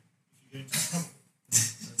flare if you get into trouble.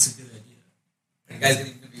 That's a good idea. Are you guys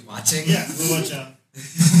going to be watching? Yeah, we'll watch out.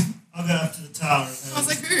 I'll go up to the tower. I was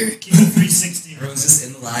like, who? keep it 360. Everyone's just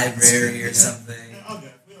in the library or something. Yeah, I'll go.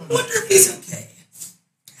 I wonder if he's okay.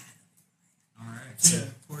 All right. So Yeah.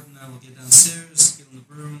 Corton and I will get downstairs, get on the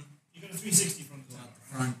broom, You got a 360 from the go tower. out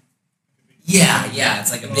the front. Yeah,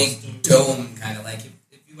 it's like a big dome, kind of like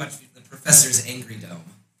if you watch the Professor's Angry Dome.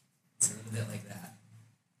 It's a little bit like that.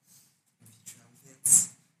 Trumpets.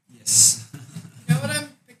 Yes. You know what I'm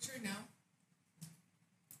picturing now?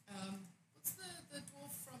 What's the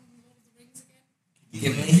dwarf from Lord of the Rings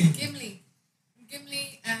again? Gimli.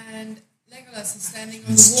 Gimli and Legolas are standing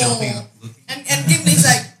on He's the jumping wall. up, looking. And Gimli's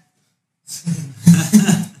like,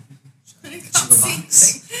 he can't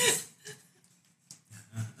see anything.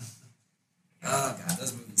 Oh god,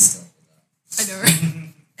 those movies still hold up. I know,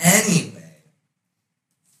 right? Anyway,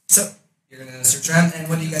 so you're gonna search around, and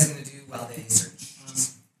what are you guys gonna do while they search?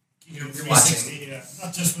 You're You're 360,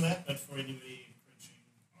 not just for that, but for anybody approaching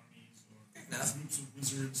armies or enough. groups of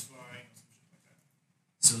wizards flying or some shit like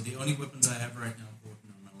that. So the only weapons I have right now,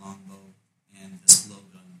 Corton, are my longbow and this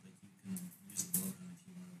blowgun. But you can use the blowgun if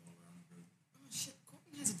you want to go around the broom. Oh shit,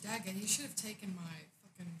 Gordon has a dagger. He should have taken my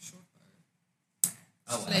fucking short bow.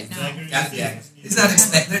 Oh, Late now. Dagger Got is it, yeah. the- He's not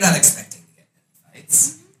they're not expecting to get in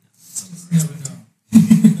fights. there. Never know.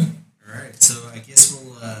 All right. So I guess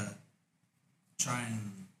we'll try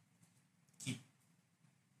and keep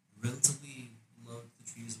relatively low to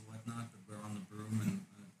the trees or whatnot, but we're on the broom, and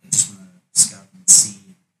I just want to scout and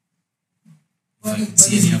see if I can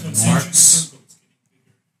see any of the Concentric marks. circles getting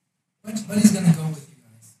bigger. Buddy's gonna go with you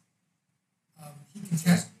guys.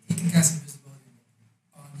 He can cast invisibility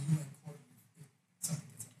on you and Courtney if something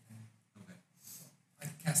gets up in him. Okay. So I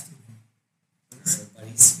can cast through him. So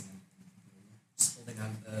buddy's just holding on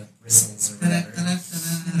to the bristles or whatever.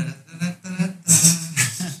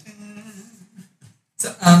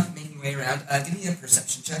 So making your way around. Give me a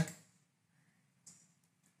perception check.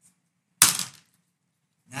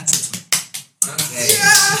 Natural 20. Okay.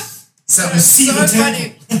 Yeah! So That was see so the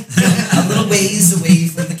funny. a little ways away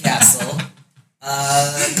from the castle,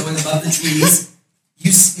 going above the trees,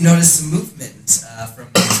 you you notice some movement from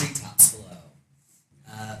the treetops below.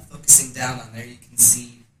 Focusing down on there, you can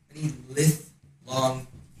see many lithe, long,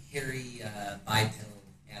 hairy, bipedal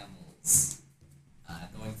animals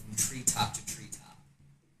going from treetop to treetop.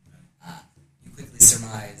 You quickly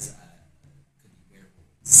surmise could be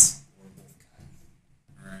werewolves or wolfkind.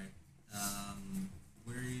 All right.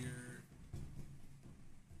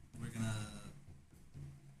 We're gonna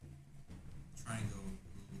try and go a little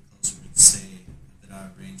bit closer to stay at our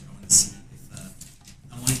range. I want to see if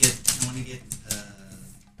I want to get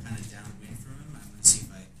kind of downwind from him. I want to see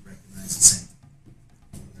if I recognize the scent.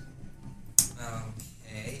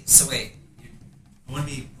 Okay. So wait. I want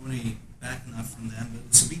to be back enough from them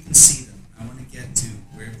so we can see them. I want to get to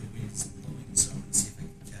where the wind is blowing, so I want to see if I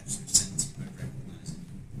can catch their scent, if I recognize it.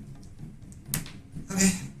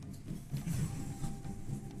 Okay.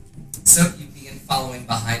 So you begin following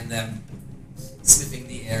behind them, sniffing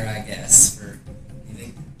the air, I guess, for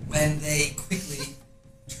anything. When they quickly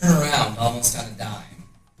turn around, almost on a dime,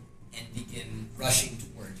 and begin rushing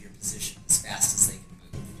toward your position as fast as they can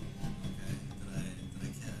move.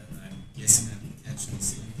 Okay, I'm guessing I can catch them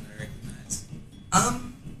scent that I recognize.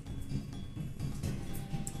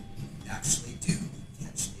 You actually do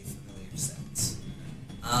catch a familiar scent.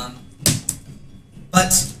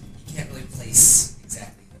 But you can't really place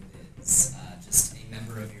exactly who it is. Just a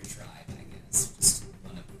member of your tribe, I guess. Just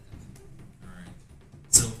one of them. Alright.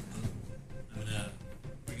 So, we're gonna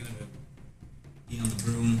be on the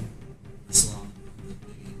broom, whistle on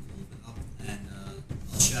maybe a little bit up, and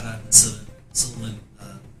I'll shout out to Sylvan,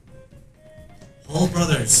 Hall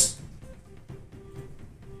Brothers.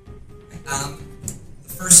 The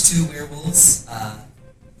first two werewolves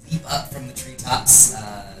leap up from the treetops,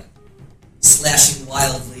 slashing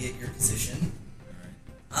wildly at your position.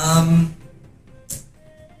 Alright.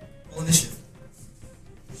 Roll initiative.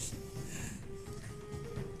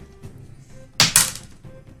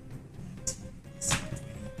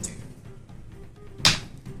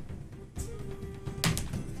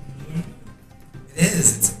 It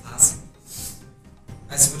is. It's impossible.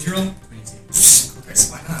 Alright, so what'd you roll? 22. Of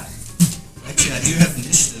course, why not? Actually, I do have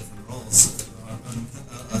initiative on rolls.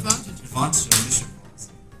 Advantage. Advantage on initiative rolls.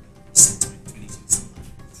 Still 22. So.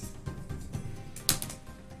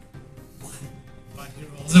 But he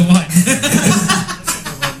rolls a 1. That's not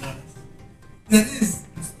the one that. That is.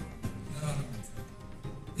 No.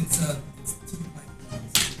 It's 2 like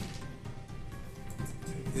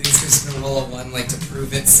You think it's just gonna roll a 1 like to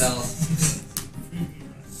prove itself?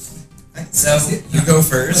 Alright, so you go Let me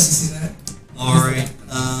first. see that. Alright,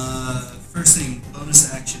 first thing,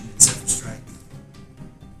 bonus action, it's Zephyr Strike.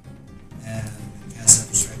 And cast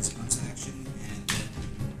Zephyr Strike as bonus action, and then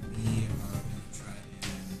we are going to try and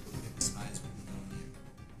get as high as we can go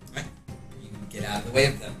in You can get out of the way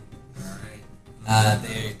of them. here. Alright.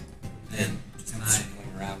 They Then just can kind of I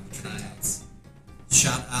circling around the treetops.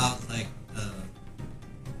 shout out, like,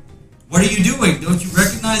 what are you doing? Don't you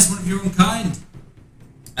recognize one of your own kind?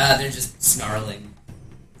 They're just snarling,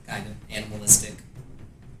 kind of animalistic, going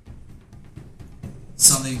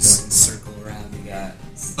Something's... circle around you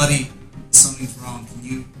guys. Buddy, something's wrong. Can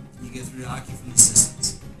you get through to Aki from this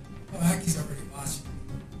distance? Oh, Aki's already watching.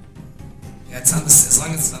 Yeah, it's on the as long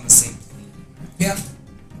as it's on the same plane. Yeah.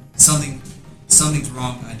 Something's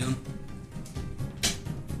wrong. I don't...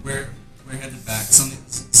 We're headed back. Something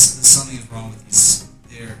is wrong with these...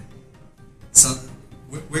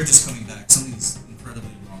 We're just coming back. Something's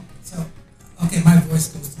incredibly wrong. So, okay, my voice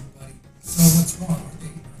goes to buddy. So what's wrong? Are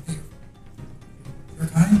they your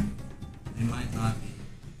kind? They might not be.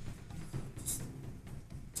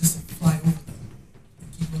 Just fly over them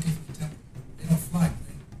and keep looking for the temple. They don't fly, do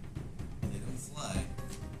they? They don't fly.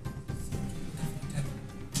 So keep looking for the temple.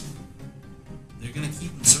 They're gonna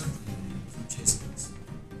keep encircling and keep chasing us. How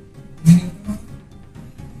many of them are there?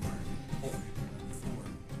 Four.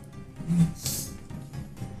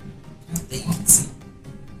 That you can see.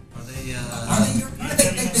 Are they? Are they your kind?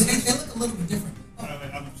 They look a little bit different.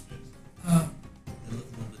 How much is? They look a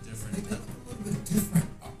little bit different. They look a little bit different.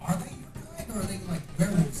 Are they your kind, or are they like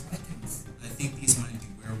werewolves? I think these might be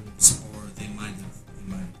werewolves, or they might have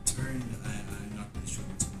turned. I'm not really sure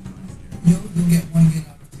what's going on here. You'll get one get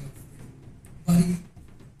out of jail free. Buddy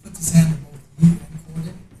puts his hand on both you and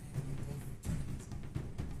Corden, and you both return.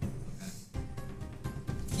 Okay.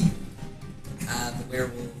 Keep. The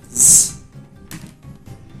werewolves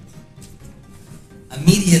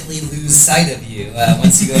immediately lose sight of you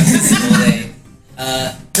once you go invisible. They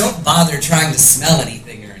don't bother trying to smell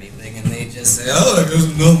anything or anything, and they just say, "Oh, there goes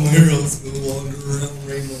nothing here. Let's go wander around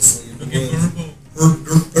aimlessly." in the woods."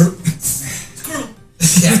 Squirrel.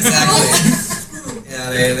 Yeah, exactly.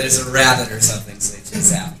 Yeah, there's a rabbit or something, so they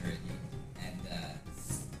chases after it, and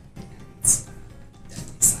it's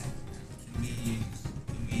definitely silent.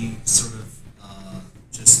 Can we sort of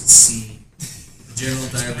just see the general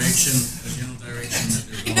direction that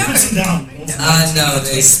they're going? Sit down. No,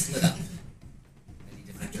 they split up many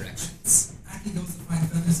different directions. Aki goes to find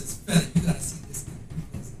feathers. Says, "Feather, you gotta see this thing."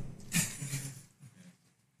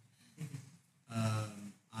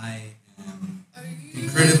 I am Are you?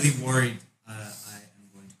 incredibly worried. I am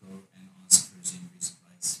going to go and ask for Zimbri's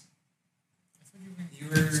advice. I thought you were going to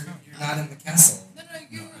You're not in the castle. No, I'm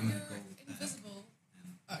you're gonna go with that. invisible.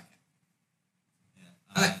 And, Okay.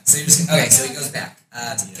 yeah, Okay, so you're just okay. So he goes back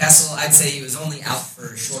to the Yes. castle. I'd say he was only out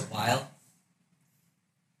for a short while.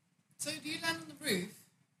 So do you land on the roof?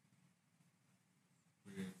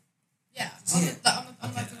 we're- Yeah, Yeah.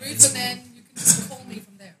 on like the Okay, roof, and then you can just call me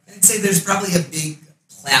from there. I'd say there's probably a big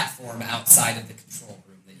platform outside of the control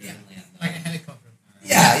room that you Yeah. can land on. like a helicopter.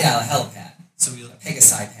 Yeah, a helipad, So we'll. a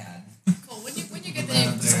Pegasi pad. Cool. When you get there,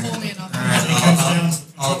 you can just call me and I'll. Alright, He comes down to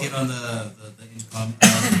the I'll control. get on the intercom. What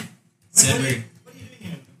are Zimri, you doing here? What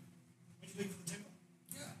are you doing for the temple?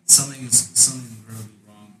 something incredibly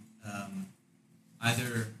wrong.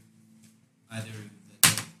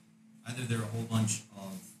 Either there are a whole bunch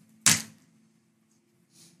of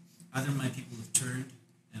either my people have turned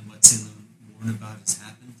and what's in them warn about has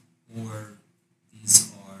happened, or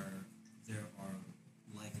there are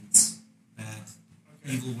lycans, bad,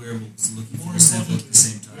 Okay. evil werewolves looking for More a sample at importantly, the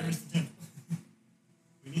same where time. is the temple?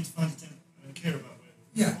 We need to find the temple. I don't care about where.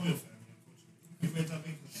 Yeah. Royal family, unfortunately. We went up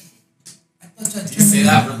into the temple. I thought you had Did you say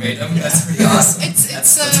that verbatim? That's pretty awesome.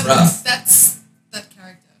 That's rough. That's that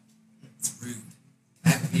character. It's rude. Can I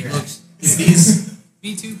have a beer? Look, actually? if these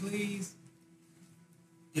Me too, please.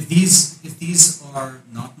 if these are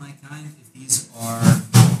not my kind, if these are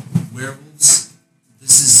werewolves,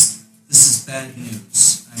 this is bad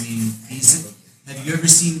news. I mean, have you ever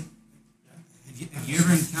seen? Have you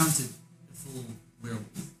ever encountered a full werewolf?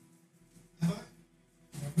 Have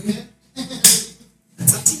I? Yeah.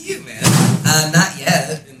 It's up to you, man. Not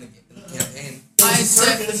yet in the campaign. I There's a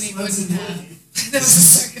circus definitely once wouldn't in have. Morty. There was a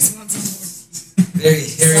circus once in Very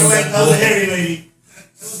hairy. Oh, wait, young that was a boy. hairy lady. That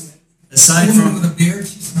wasn't it. Aside Woman from with a beard,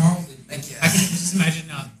 she snarled at you. Thank you. I can just imagine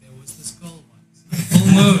now. There was the skull once. Full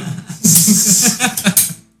moon.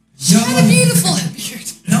 She had a beautiful beard.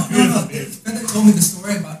 No. Feather told me the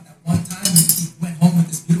story about that one time he went home with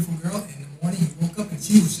this beautiful girl, and in the morning he woke up and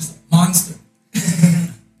she was just a monster. I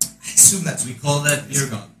assume that's we call that beer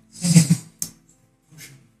gong.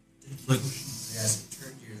 Look, Yes,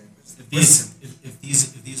 turn your if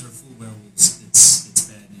these are full werewolves, it's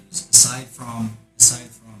bad news. Aside from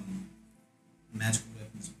magical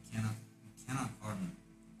weapons, we cannot harm them.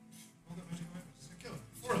 All the magic weapons. Just kill them.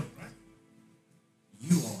 4 of them, right?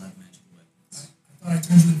 You all have magical weapons. I thought I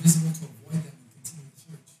turned you invisible to avoid them and continue the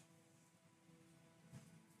search.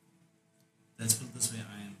 Let's put it this way: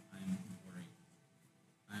 I am worried.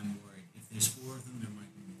 I'm worried. If there's 4 of them, there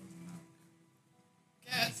might be more than that.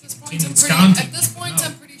 Yeah, at this point, Continues I'm counting, pretty, no.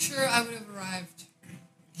 I'm pretty sure I would have arrived.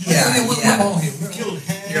 We're all here. We're all Killed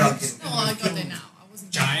Here, I'll hags. get No, I got there now. I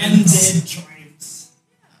wasn't Giants. Undead giants.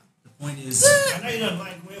 The point is, I know you don't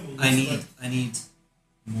like werewolves. I need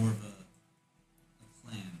more of a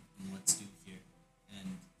plan on what to do here.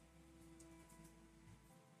 And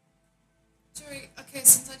Sorry, okay,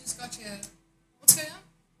 since I just got here, what's going on?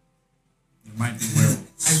 there might be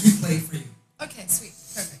werewolves. I replayed for you. Okay, sweet,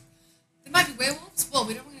 perfect. There might be werewolves. Well,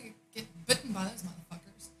 we don't want to get bitten by those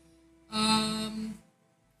motherfuckers.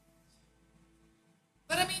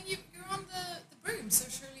 But I mean, you're on the broom, so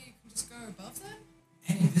surely you can just go above them?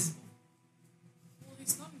 And invisible. Well,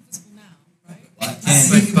 he's not invisible now, right?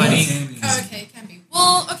 Buddy. Oh, okay, can be.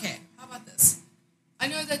 Well, okay, how about this? I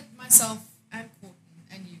know that myself and Courtney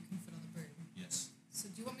and you can fit on the broom. Yes. So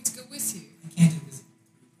do you want me to go with you? I can't invisible.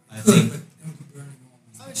 I Could, think but it would be burning all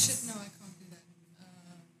my Oh stuff. shit, no, I can't do that.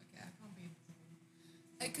 Okay, I can't be invisible.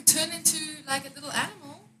 I could turn into like a little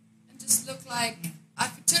animal and just look like I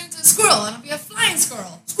could turn into a squirrel and I'll be a flying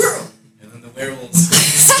squirrel. Squirrel! And then the werewolves.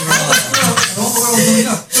 Squirrel. And all the world going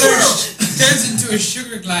up. Turns into a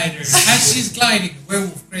sugar glider. As she's gliding,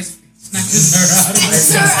 werewolf gracefully snatches her out of Snakes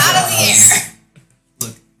the her out of the air!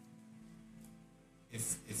 look.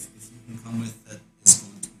 If you can come with that, is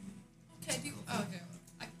going to be. Okay, okay.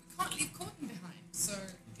 We can't leave Courtney behind, so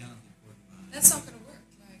You cannot be important behind. that's not gonna work.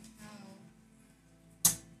 Like, how?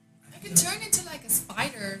 I could turn into like a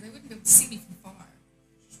spider. They wouldn't be able to see me from far.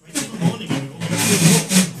 Just wait till the morning and we'll all be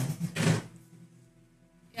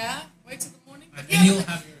Yeah? Wait till the morning? And Yeah, then you'll but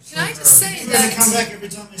have your can I just say You're going to come that... back every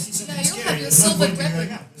time they see something Yeah, you'll scary. have your There's no silver point in weapon.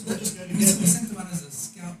 going out. Let's all just go We together. sent him out as a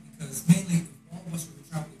scout because mainly if all of us were to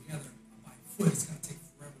travel together by foot, it's going to take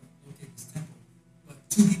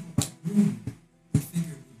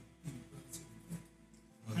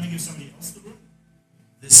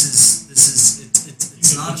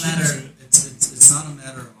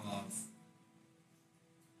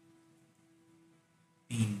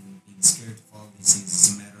NPCs.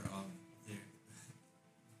 It's a matter of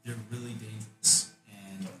they're really dangerous,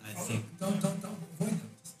 and I think Don't avoid them.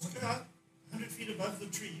 Just Just avoid go them. out 100 feet above the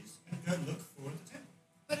trees and go look for the temple.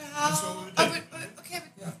 But That's what how? we would Oh, do. okay,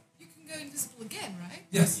 but Yeah. you can go invisible again, right?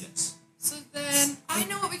 Yes. yes, So then I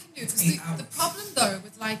know what we can do. Because 8 the hours. problem though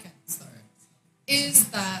with lichens though is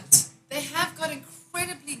that they have got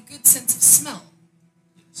incredibly good sense of smell.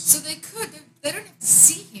 So they don't have to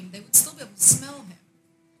see him. They would still be able to smell him.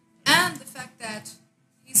 And the fact that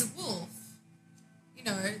he's a wolf,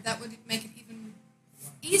 that would make it even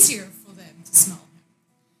easier for them to smell him.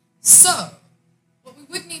 So what we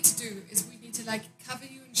would need to do is we need to like cover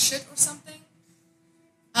you in shit or something.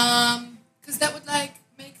 Because that would like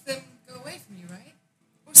make them go away from you, right?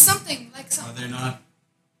 Or something like are something. there not?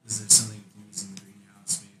 Is there something you can use in the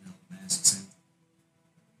greenhouse maybe to help mask scent?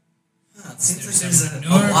 It seems like There's there's a a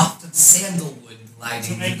manure. waft of sandalwood To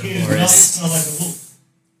gliding make through the you not forest. smell like a wolf.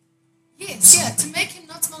 Yes, yeah, to make him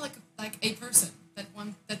not smell like a person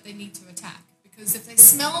that they need to attack. Because if they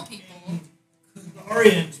smell people, In the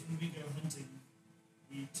Orient, when we go hunting,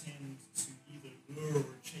 we tend to either lure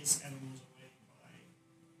or chase animals away by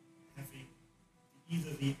having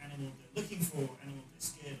either the animal they're looking for or animal they're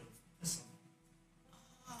scared of piss on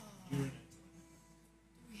them, urinate on them.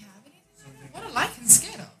 do we have anything like that? What are lichens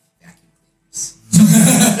scared of? Vacuum cleaners.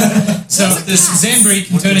 So Those are this cats. Zenbri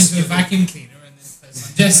can What turn was into a given? vacuum cleaner and then place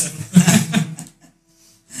on Jessup.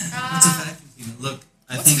 What's a vacuum cleaner? Look,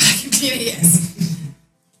 I What's a think vacuum cleaner? Yes.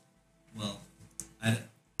 well,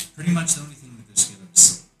 pretty much the only thing that they're scared of is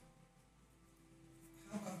silk.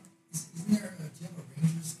 How about, isn't there, do you have a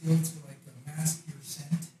ranger skill to like mask your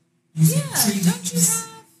scent? Using Yeah, tree don't you leaves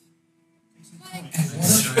have like and I'm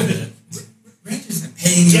water? sure that- Rangers, I'm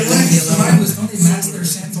paying you Yeah, to what leave me is the alone. survivors, don't they mask their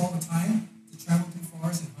scents all the time to travel through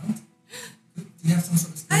forests and hunt? Do you have some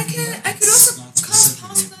sort of skill I to do could that? I could also Not cast specifically.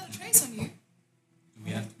 pass without a trace on you. Do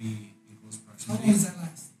we have to be in close How long proximity? does that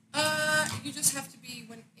last? You just have to be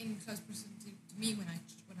when in close proximity to me when I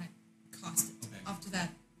cast it. Okay. After that,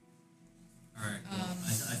 All right. Well, Um,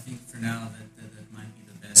 I think for now that might be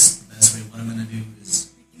the best way. What I'm gonna do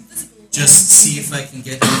is invisible. just see if I can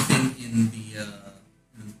get anything in the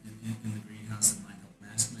greenhouse that might help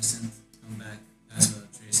mask my scent. Come back, as a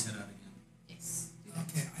trace, head out again. Yes.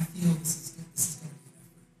 Okay, I feel this is going to be an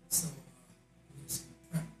effort. So, I'm just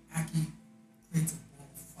gonna Aki creates a ball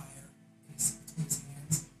of fire between his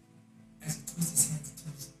hands. As he twists his hands, it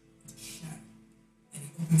turns into shadow. And he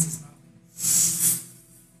opens his mouth and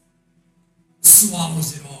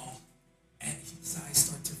swallows it all. And his eyes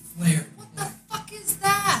start to flare. What the fuck is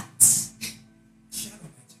that? Shadow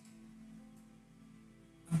magic.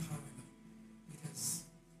 I'm powering up. Because,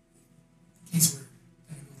 in case we're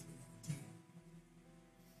going to go through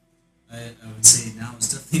an ordeal. I would say now is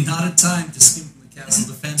definitely not a time to skimp the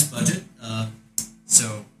castle defense budget.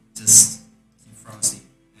 So just keep frosty,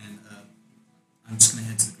 and I'm just gonna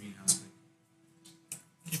head to the greenhouse quick.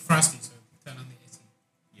 Keep frosty, so turn on the AC.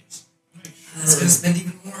 Yes. Make That's gonna sure, spend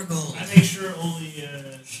even more gold. I make sure all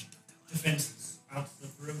the defenses, the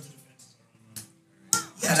perimeter defenses are online.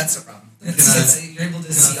 Yeah, that's no problem. Can You're able to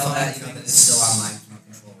can see I all that. find That it's things? still online from a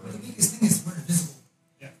control The room. biggest thing is we're invisible.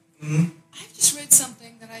 Mm-hmm. I've just read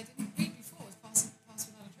something that I didn't read before. It's pass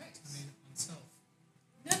without a trace. I mean, oneself.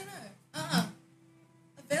 No.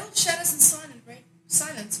 A veil of shadows and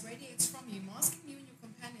silence radiates from you, masking you and your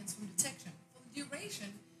companions from detection. For the duration,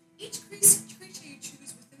 each creature you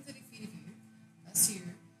choose within 30 feet of you, that's you,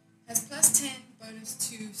 has plus 10 bonus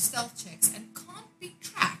to stealth checks and can't be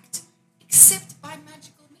tracked except by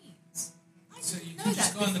magical means. I So you didn't know can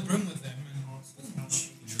just that go on the before. broom with them and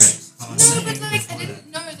No, but like I didn't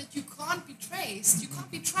know that you can't be traced. You can't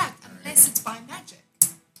be tracked unless it's by magic.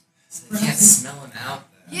 So they can't smell him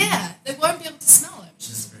out, though. Yeah, they won't be able to smell him. Which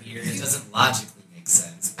is weird. It doesn't logically make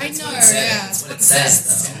sense. but I it's know, what it says. yeah, It's it's what what it it says,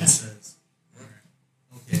 says. though. It says.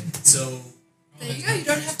 Okay, so There you go. You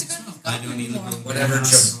don't have to go to the I don't garden need to anymore. go. Whatever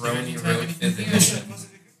Greenhouse. jabroni Have wrote anything fifth here? edition.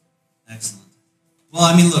 Excellent. Well,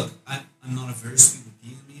 I mean, look, I'm not averse to people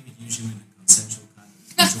being with me, but usually in a consensual kind of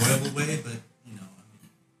enjoyable way. But you know, I mean,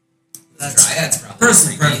 That's Dryad's probably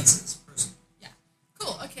personal freaky. preferences. Personal.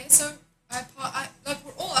 Cool. Okay, so like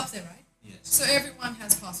we're all up there, right? Yes. So everyone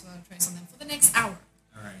has pass without a trace on them for the next hour.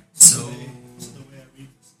 All right. So So the way I read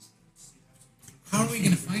this is that you have to. How are we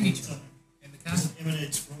gonna find each other? in the It castle.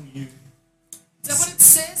 emanates from you. Is that what it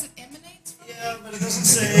says? It emanates from Yeah, but it doesn't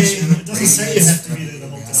say you have to be there the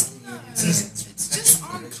whole time. No, It says it's just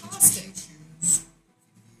on casting.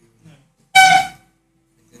 no.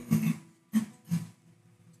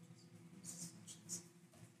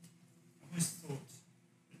 I always thought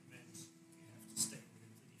it meant you have to stay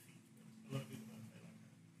within 30 feet, but a lot of people don't play like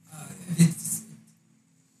that. If it's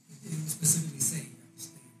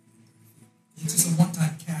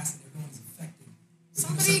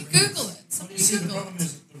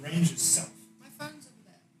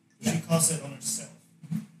cast it on itself.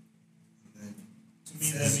 And then To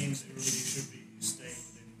me, that means it really should be staying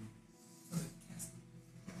within.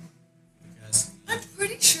 Guys, I'm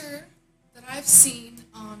pretty sure that I've seen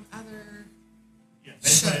on other Yeah, they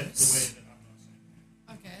play it the Shows. way that I'm not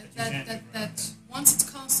saying. okay But you that can't that get around that once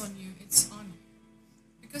it's cast on you, it's on you.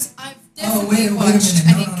 Because I've Oh, definitely wait a watched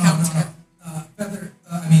minute. an encounter. Feather,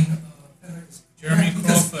 Feather is. Jeremy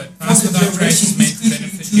because Crawford, for pass the without trace is duration, meant to each creature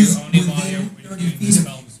benefit you you choose only while within you're 30 doing the feet of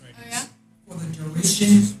spell you. is ready. Oh yeah. For the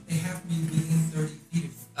duration, they have to be within 30 feet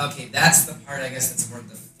of you. okay, that's the part I guess that's important.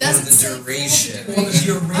 Does For it the say duration. For the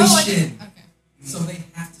duration. Oh, I didn't. Okay. So they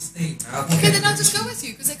have to stay. Okay. Okay, then I'll just go with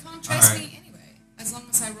you because they can't trace Alright. me anyway. As long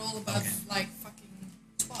as I roll above like fucking.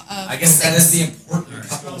 I guess that is the important Alright.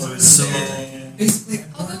 couple Spells words. So- there. Basically, I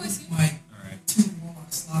I'll go burn with you. my alright. 2 warlock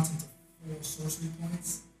slots into 4 sorcery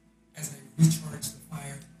points as I recharge the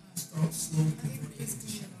fire, slowly converting it into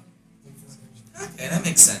shadow. Okay, that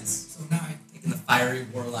makes sense. So now I Taking the fiery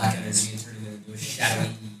warlock energy and turning it into a shadowy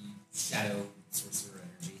shadow sorcerer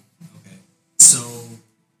energy. Okay. So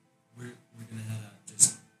we're gonna head out.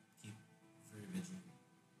 Just keep very vigilant.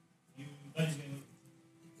 You, buddy's going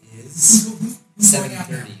to Is who's going out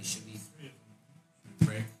now? 7:30. Should we three of them.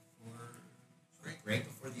 Break or break right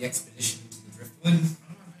before the expedition to the driftwood? I don't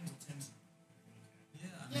know if it's 10.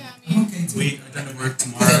 yeah. Yeah, I I'm mean. okay too. We are gonna work A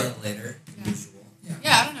tomorrow. little later than Yeah. usual.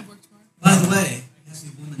 Yeah, I don't have work tomorrow. By the way, happy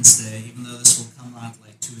Women's Day. Even though this will come out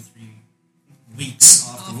like 2 or 3 weeks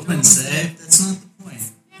after After Women's Women's Day, Day. that's not the point.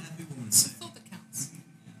 Yeah. Happy Women's It's Day. the thought that counts.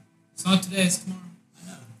 It's not today, it's tomorrow. I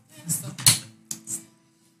know. Yeah, still.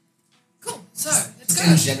 Cool. So let's Just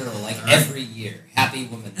go. in general, like Alright. every year. Happy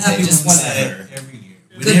Women's Day. Happy Just Women's Day whatever. every year.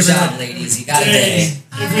 Good job, ladies. You got a day.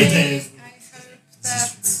 Every day is. I hope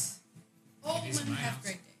that all It is women my have house.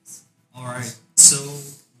 great days. All right. So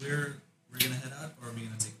we're gonna head out, or are we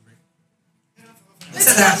gonna take a break? Let's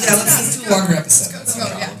head out. Yeah, let's do a longer episode. Let's That's go.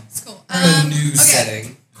 no Yeah, problem. it's cool. We're in a new okay.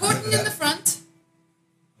 setting. Courtney in the front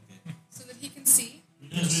Okay. so that he can see, He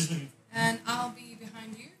knows what he's looking for. and I'll be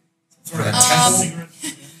behind you. Sort of a Um, temple. Cigarettes,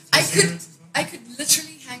 yeah. I could- Cigarettes as well. I could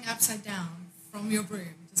literally hang upside down from your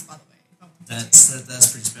broom, just by the way. if I wanted to.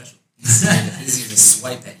 That's pretty special. Easier to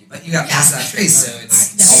swipe at you, but you got Yeah. past that trace, so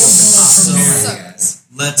it's Yeah. almost So- impossible for So- you guys.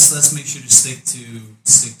 Let's make sure to stick to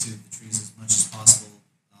the trees as much as possible.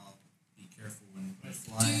 I'll be careful when we Do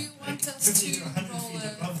fly you want us 50 to to 100 roll feet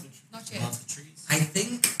a... above the tree. Not yet. above the trees. I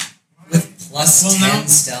think with plus Well, 10 no.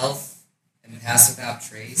 stealth and pass without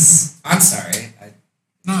trace. I'm sorry.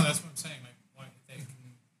 No, that's what I'm saying. Like, why they can,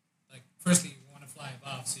 like, firstly, you want to fly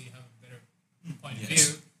above so you have a better point of Yes.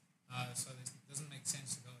 view. So it doesn't make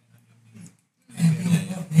sense to go underneath. And you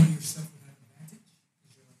know what? Maybe yourself would have advantage.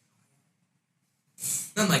 'cause you're like,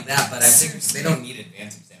 Nothing like that, but I think they don't need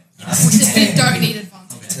advantage there. They don't need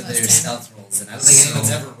advantage. To That's their 10. stealth rolls, and I don't think anyone's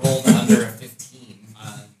ever rolled under a 15.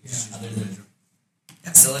 Yeah. Other than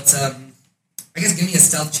yeah, so let's I guess give me a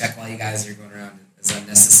stealth check while you guys are going around, as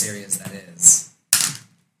unnecessary as that is.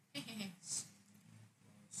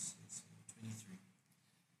 23.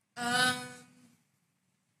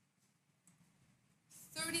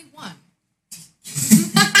 31.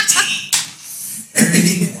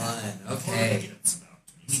 31. Okay. It's about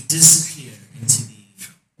We disappear into the.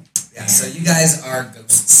 Yeah, so you guys are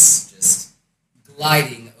ghosts, just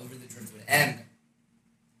gliding over the driftwood, and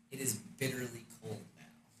it is bitterly cold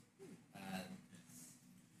now.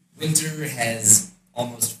 Winter has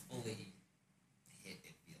almost fully hit,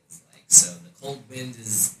 it feels like. So the cold wind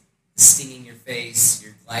is stinging your face,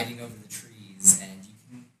 you're gliding over the trees, and you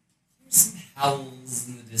can hear some howls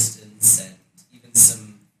in the distance, and even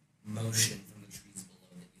some motion from the trees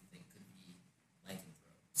below that you think could be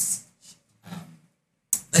lycanthropes.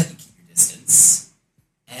 But you keep your distance.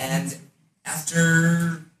 And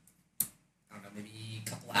after, I don't know, maybe a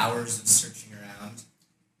couple hours of searching around,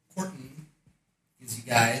 Corton gives you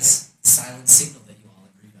guys the silent signal that you all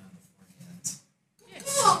agreed on beforehand.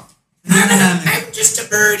 Yes. I'm just a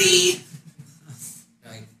birdie.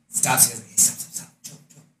 No, he stops. He goes, hey, stop. Joke.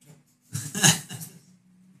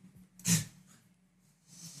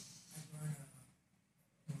 I burn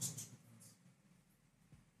no sorcery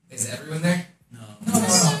points. Is everyone there? No. No.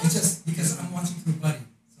 It's just because I'm watching through Buddy.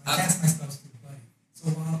 So I Okay. cast my spells through Buddy. So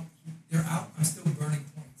while they're out, I'm still burning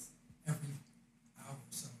points every hour.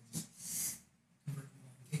 So just convert them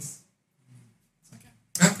in case.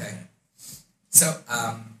 Okay. So,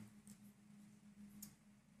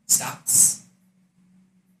 stops,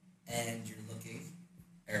 and you're looking,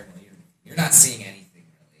 or well, you're not seeing anything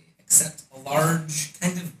really, except a large,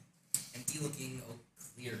 kind of empty-looking oak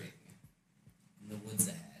clearing in the woods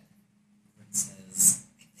ahead. Where it says,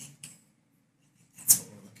 I think that's what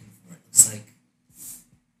we're looking for. It looks like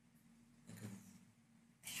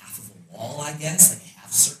I guess, like a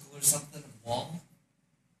half circle or something, a wall,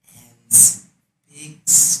 and some big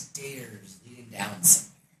stairs leading down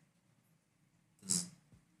somewhere. Does,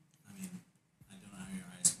 I mean, I don't know how your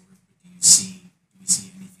eyes work, but do you see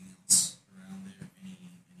anything else around there? Any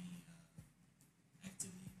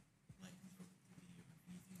activity, like activity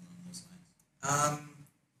or anything along those lines?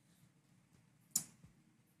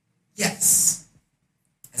 Yes.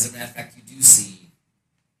 As a matter of fact, you do see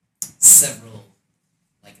several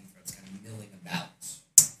lycanthropes kind of milling about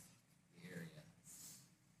the area.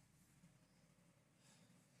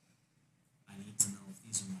 I need to know if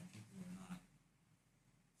these are my people or not.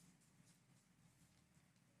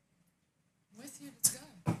 With you, let's go.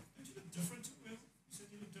 Don't you look different to Will? You said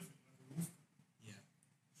you look different, like a wolf. Yeah.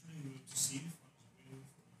 Shouldn't you look deceived? Like a wolf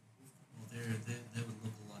or a wolf? Well, they would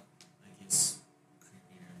look a lot, I guess,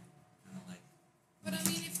 creepier, kind of like. But I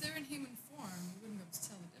mean, if they're in human form, you wouldn't be able to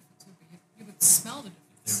tell the difference, would you? You would smell the If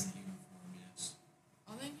they're difference. in human form, yes.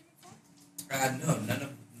 Are they in human form? No, none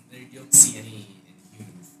of you don't see any in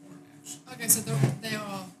human form actually. Okay, so they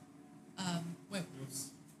are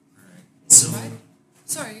werewolves, Alright. So, right?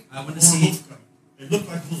 Sorry. I want Or to a see. wolf kind. They look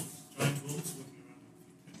like wolves, giant wolves walking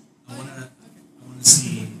around. I want to. Okay. I want to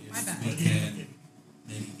see My if bad. we can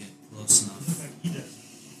maybe get close They look enough. like he does.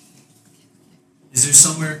 Is there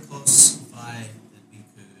somewhere close by that we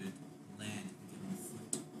could land and get on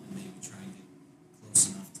foot and maybe try and get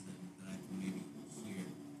close enough to them that I can maybe hear?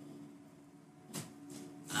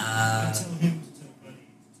 I tell him to tell Buddy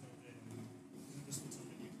to tell them. This will tell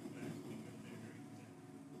them you come back. We go there very good.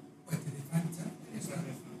 Wait, did they find the temple? It's like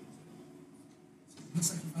they found it. Looks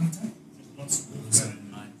like you found the temple. There's lots of wolves Looks like out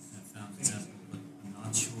we might have found the temple, but I'm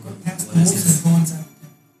not sure Go past the what is wolves it. and go inside the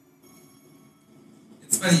temple.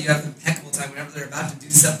 It's funny, you have an impeccable time whenever they're about to do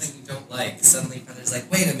something you don't like. Suddenly, Feather's like,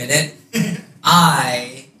 wait a minute,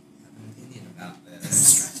 I have an opinion about this.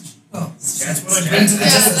 Strategy. Well, That's what I bring to the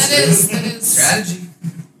Yeah, table. that is. Strategy.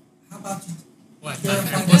 how about you What?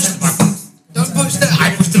 verify I the pushed the temple? button. Don't push the.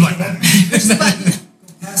 I pushed the button. Push the button.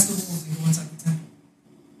 Go past the wolves and go inside the temple.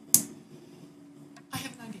 I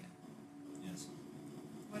have an idea. Yes.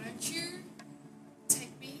 Why don't you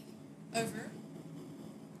take me over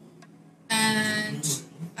and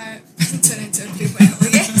turn into a blue whale?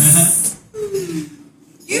 Yes.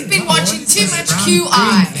 You've been watching too much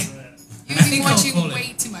QI. You've been think I'll watching call it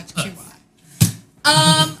way too much QI.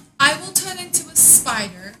 I will turn into a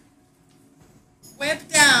spider, web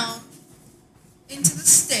down into the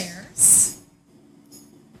stairs,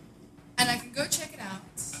 and I can go check it out.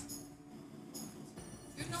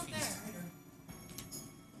 You're not there.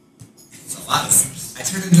 It's a lot of them. I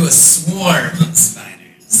turned into a swarm of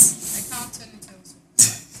spiders. I can't turn into a spider.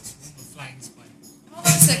 Swarm of flying spiders. Hold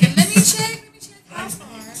on a second. Let me check. How far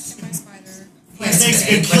can my spider? It takes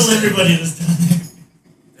to kill everybody that's down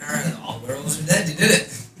there. Alright, all werewolves are dead. You did it.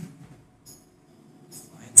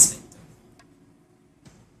 Flying snake.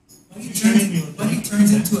 Buddy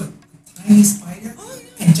turns into a tiny spider Oh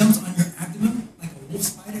no. and jumps on your abdomen like a wolf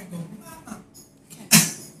spider and go, ah. Okay.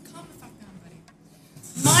 Calm the fuck down, buddy.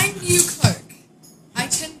 My new cloak. I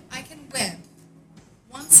can web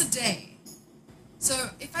once a day. So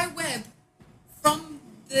if I web from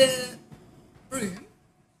the broom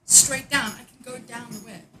straight down, I can go down the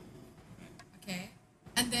web. Okay?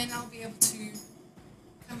 And then I'll be able to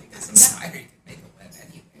come As a down. spider, you can make a web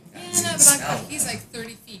anyway. Yeah, That's no, in but spell. he's like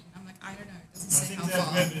 30 feet. I'm like, I don't know. It doesn't I say think how that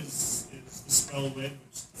far. web is the spell web. Which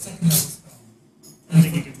Second level spell. I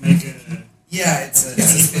think you can make a. Yeah, it's a, Yeah,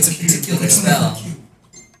 it's a particular Second spell. level cube.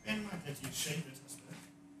 And might let you shape it, I suppose.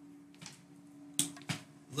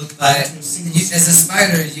 Look, But To a single you, as a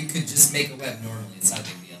strand. spider, you could just make a web normally. It's not a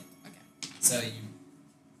big deal. Okay. So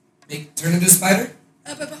you turn into a spider.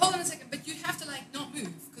 But hold on a second. But you have to like not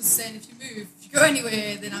move, because then if you move, if you go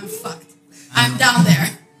anywhere, then I'm fucked. I'm down there.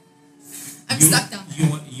 I'm you, stuck down there.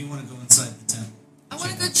 You want to go inside the temple? I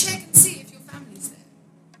want to go out the check temple. and see if your family's there.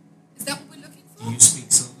 Is that what we're looking for? Do you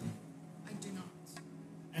speak Sylvan? I do not.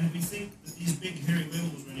 And we think that these big hairy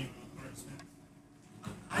werewolves running around are his family.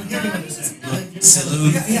 I'm No, hearing what he they're saying. doesn't know. Like, you're Saloon.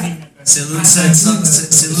 like, Yeah, thinking that- Saloon I said do some. the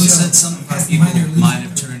Saloon show. said some of our Has people minor might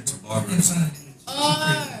have illusion. turned to Yeah, barbers, fine.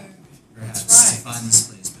 Oh, perhaps, That's to right. find this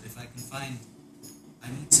place. But if I can find, I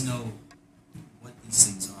need to know what these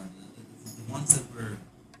things are. The ones that were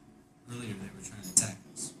earlier, they were trying to attack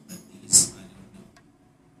us, but these I don't know.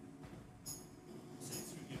 Say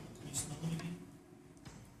through here. Can you smell them again?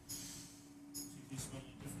 See if you smell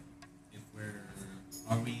any different. If we're,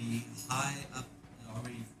 are we high up? Are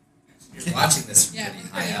we? You're watching this Yeah, pretty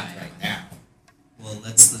we're high pretty up high right up. now. Well,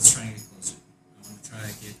 let's try and get closer. I want to try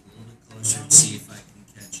to get a little bit closer and see if I can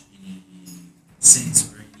catch any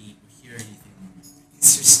scents or hear anything.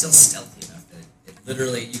 You're still stealthy enough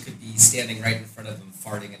literally, you could be standing right in front of him,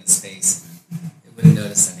 farting in his face, and it wouldn't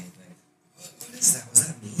notice anything. What is that? Was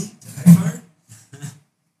that me? Did I fart?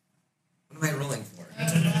 What am I rolling for?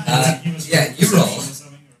 Yeah, you roll.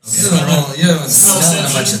 You don't roll. You don't smell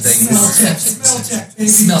a bunch of things. Smell check, baby.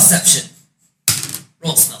 Smellception.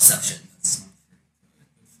 Roll smellception.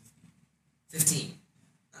 15.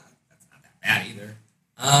 That's not that bad either.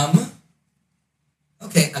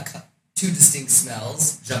 Okay, two distinct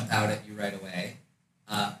smells jump out at you right away.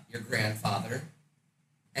 Your grandfather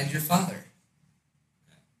and your father.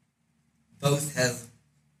 Both have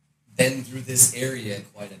been through this area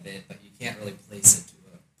quite a bit, but you can't really place it to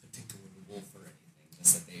a particular wolf or anything.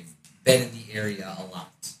 Just that they've been in the area a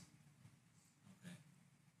lot. Okay.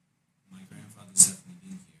 My grandfather's definitely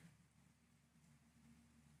been here.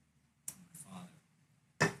 My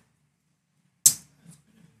father.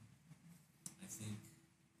 I think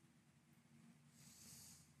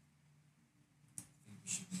we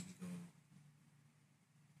should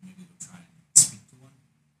maybe go try and speak to one.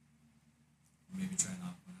 Or maybe try and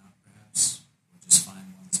knock one out perhaps. Or just find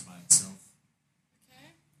one that's by itself.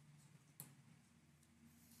 Okay.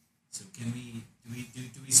 So can we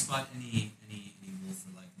do we spot any wolf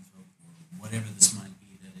or lycanthrope or whatever this might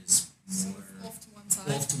be that is Sort more of off to one side.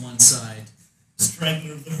 off to one side?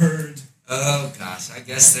 Strangler of the herd. Oh gosh, I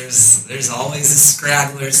guess there's always a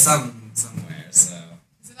scraggler somewhere. So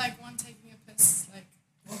Is it like one taking a piss? Like,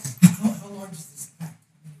 Well, how large is this pack?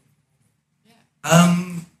 yeah.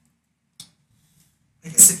 I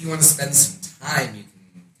guess if you want to spend some time, you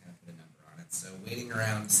can kind of put a number on it. So waiting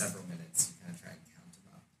around several minutes, you kind of try and count them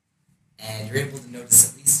up, and you're able to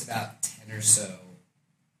notice at least about 10 or so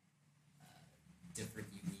different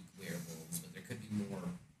unique werewolves, but there could be more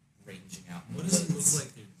ranging out. in What the does it look woods.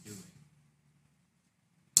 like they're doing?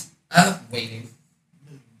 Waiting,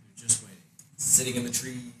 They're just waiting. sitting in the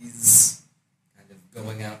trees, kind of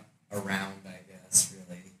going out around, I guess,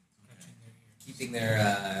 really. Touching their ears. Keeping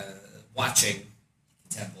their, watching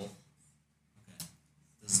the temple. Okay.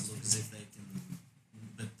 Does it look as if they can?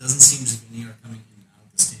 But it doesn't seem as if any are coming in and out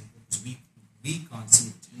of this temple because we can't see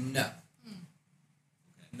the temple. No.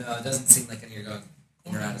 No, it doesn't seem like any are going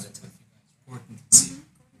in or out of the temple. Important to see.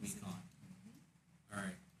 We can't. All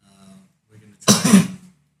right. We're gonna try and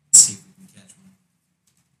see if we can catch one.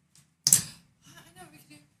 I know we could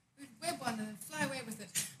do. We'd web one and then fly away with it.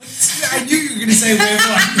 I knew you were going to say web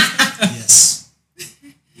one. Yes.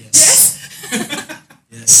 Yes.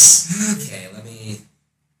 Yes. Okay, let me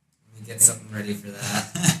get something ready for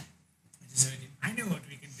that. I know what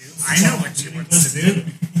we can do. I know what she wants to do.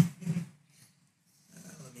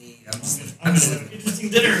 I'm just gonna have interesting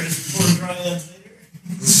dinner before dry ends later.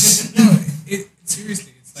 No,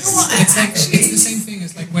 seriously, it's like it's the same thing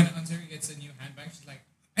as like when Ansari gets a new handbag. She's like,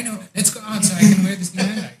 I know, let's go out so I can wear this new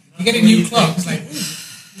handbag. You get a new cloak. It's like,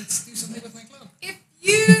 ooh, let's do something with my cloak. If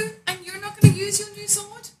you're not going to use your new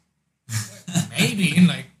sword, Well, maybe in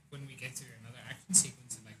like when we get to another action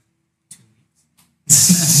sequence in like 2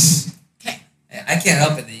 weeks. okay, I can't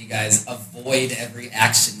help it that you guys avoid every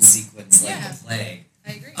action sequence like Yeah. the plague.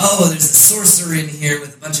 I agree. Oh, there's a sorcerer in here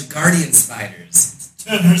with a bunch of guardian spiders.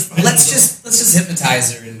 Turn her spider Let's off. just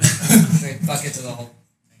hypnotize her and fuck it to the whole.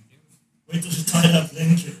 Wait till she's tied up,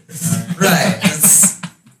 then kill her. Right. That's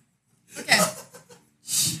Okay,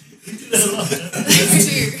 You do that a lot, don't you? we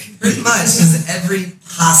do. pretty much because every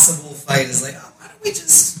possible fight is like, oh, why don't we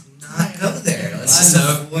just not go there? Let's just I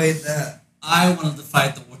know. avoid that. I wanted to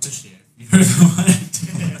fight the water share. You're the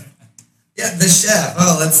one. Yeah, the chef.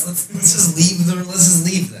 Oh, let's just leave them. Let's just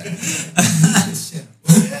leave that. Shit.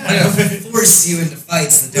 I'm gonna force you into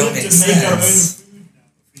fights that We don't have make to make our own sense. food now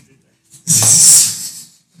if we did that.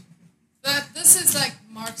 But this is like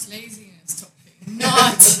Mark's laziness talking,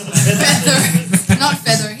 not feather. Not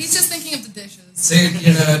feather. He's just thinking of the dishes. So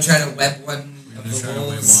you're gonna try to web one We're of gonna the try to web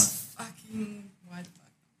wolves. Fucking why the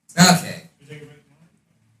fuck? Okay, We take a break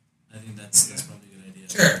now? I think that's probably a good idea.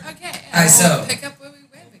 sure. Okay, Alright, so- pick up where we're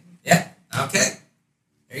webbing. Yeah. Okay.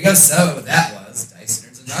 There you go. So that was Dice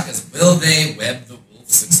Nerds and Nagas. Will they web the wolf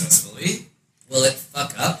successfully? Will it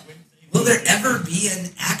fuck up? Will there ever be an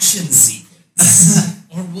action sequence?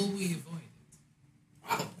 Or will we avoid it?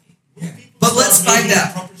 Probably. Yeah. But let's Start find making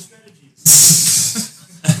out. Proper strategies.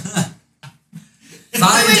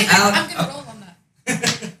 Find Wait, out. I'm gonna roll on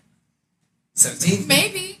that. 17.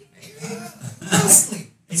 Maybe. Honestly.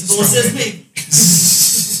 People says maybe.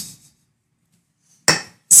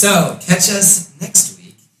 So catch us next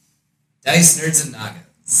week. Dice Nerds and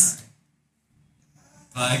Nagas.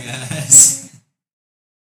 Bye, guys.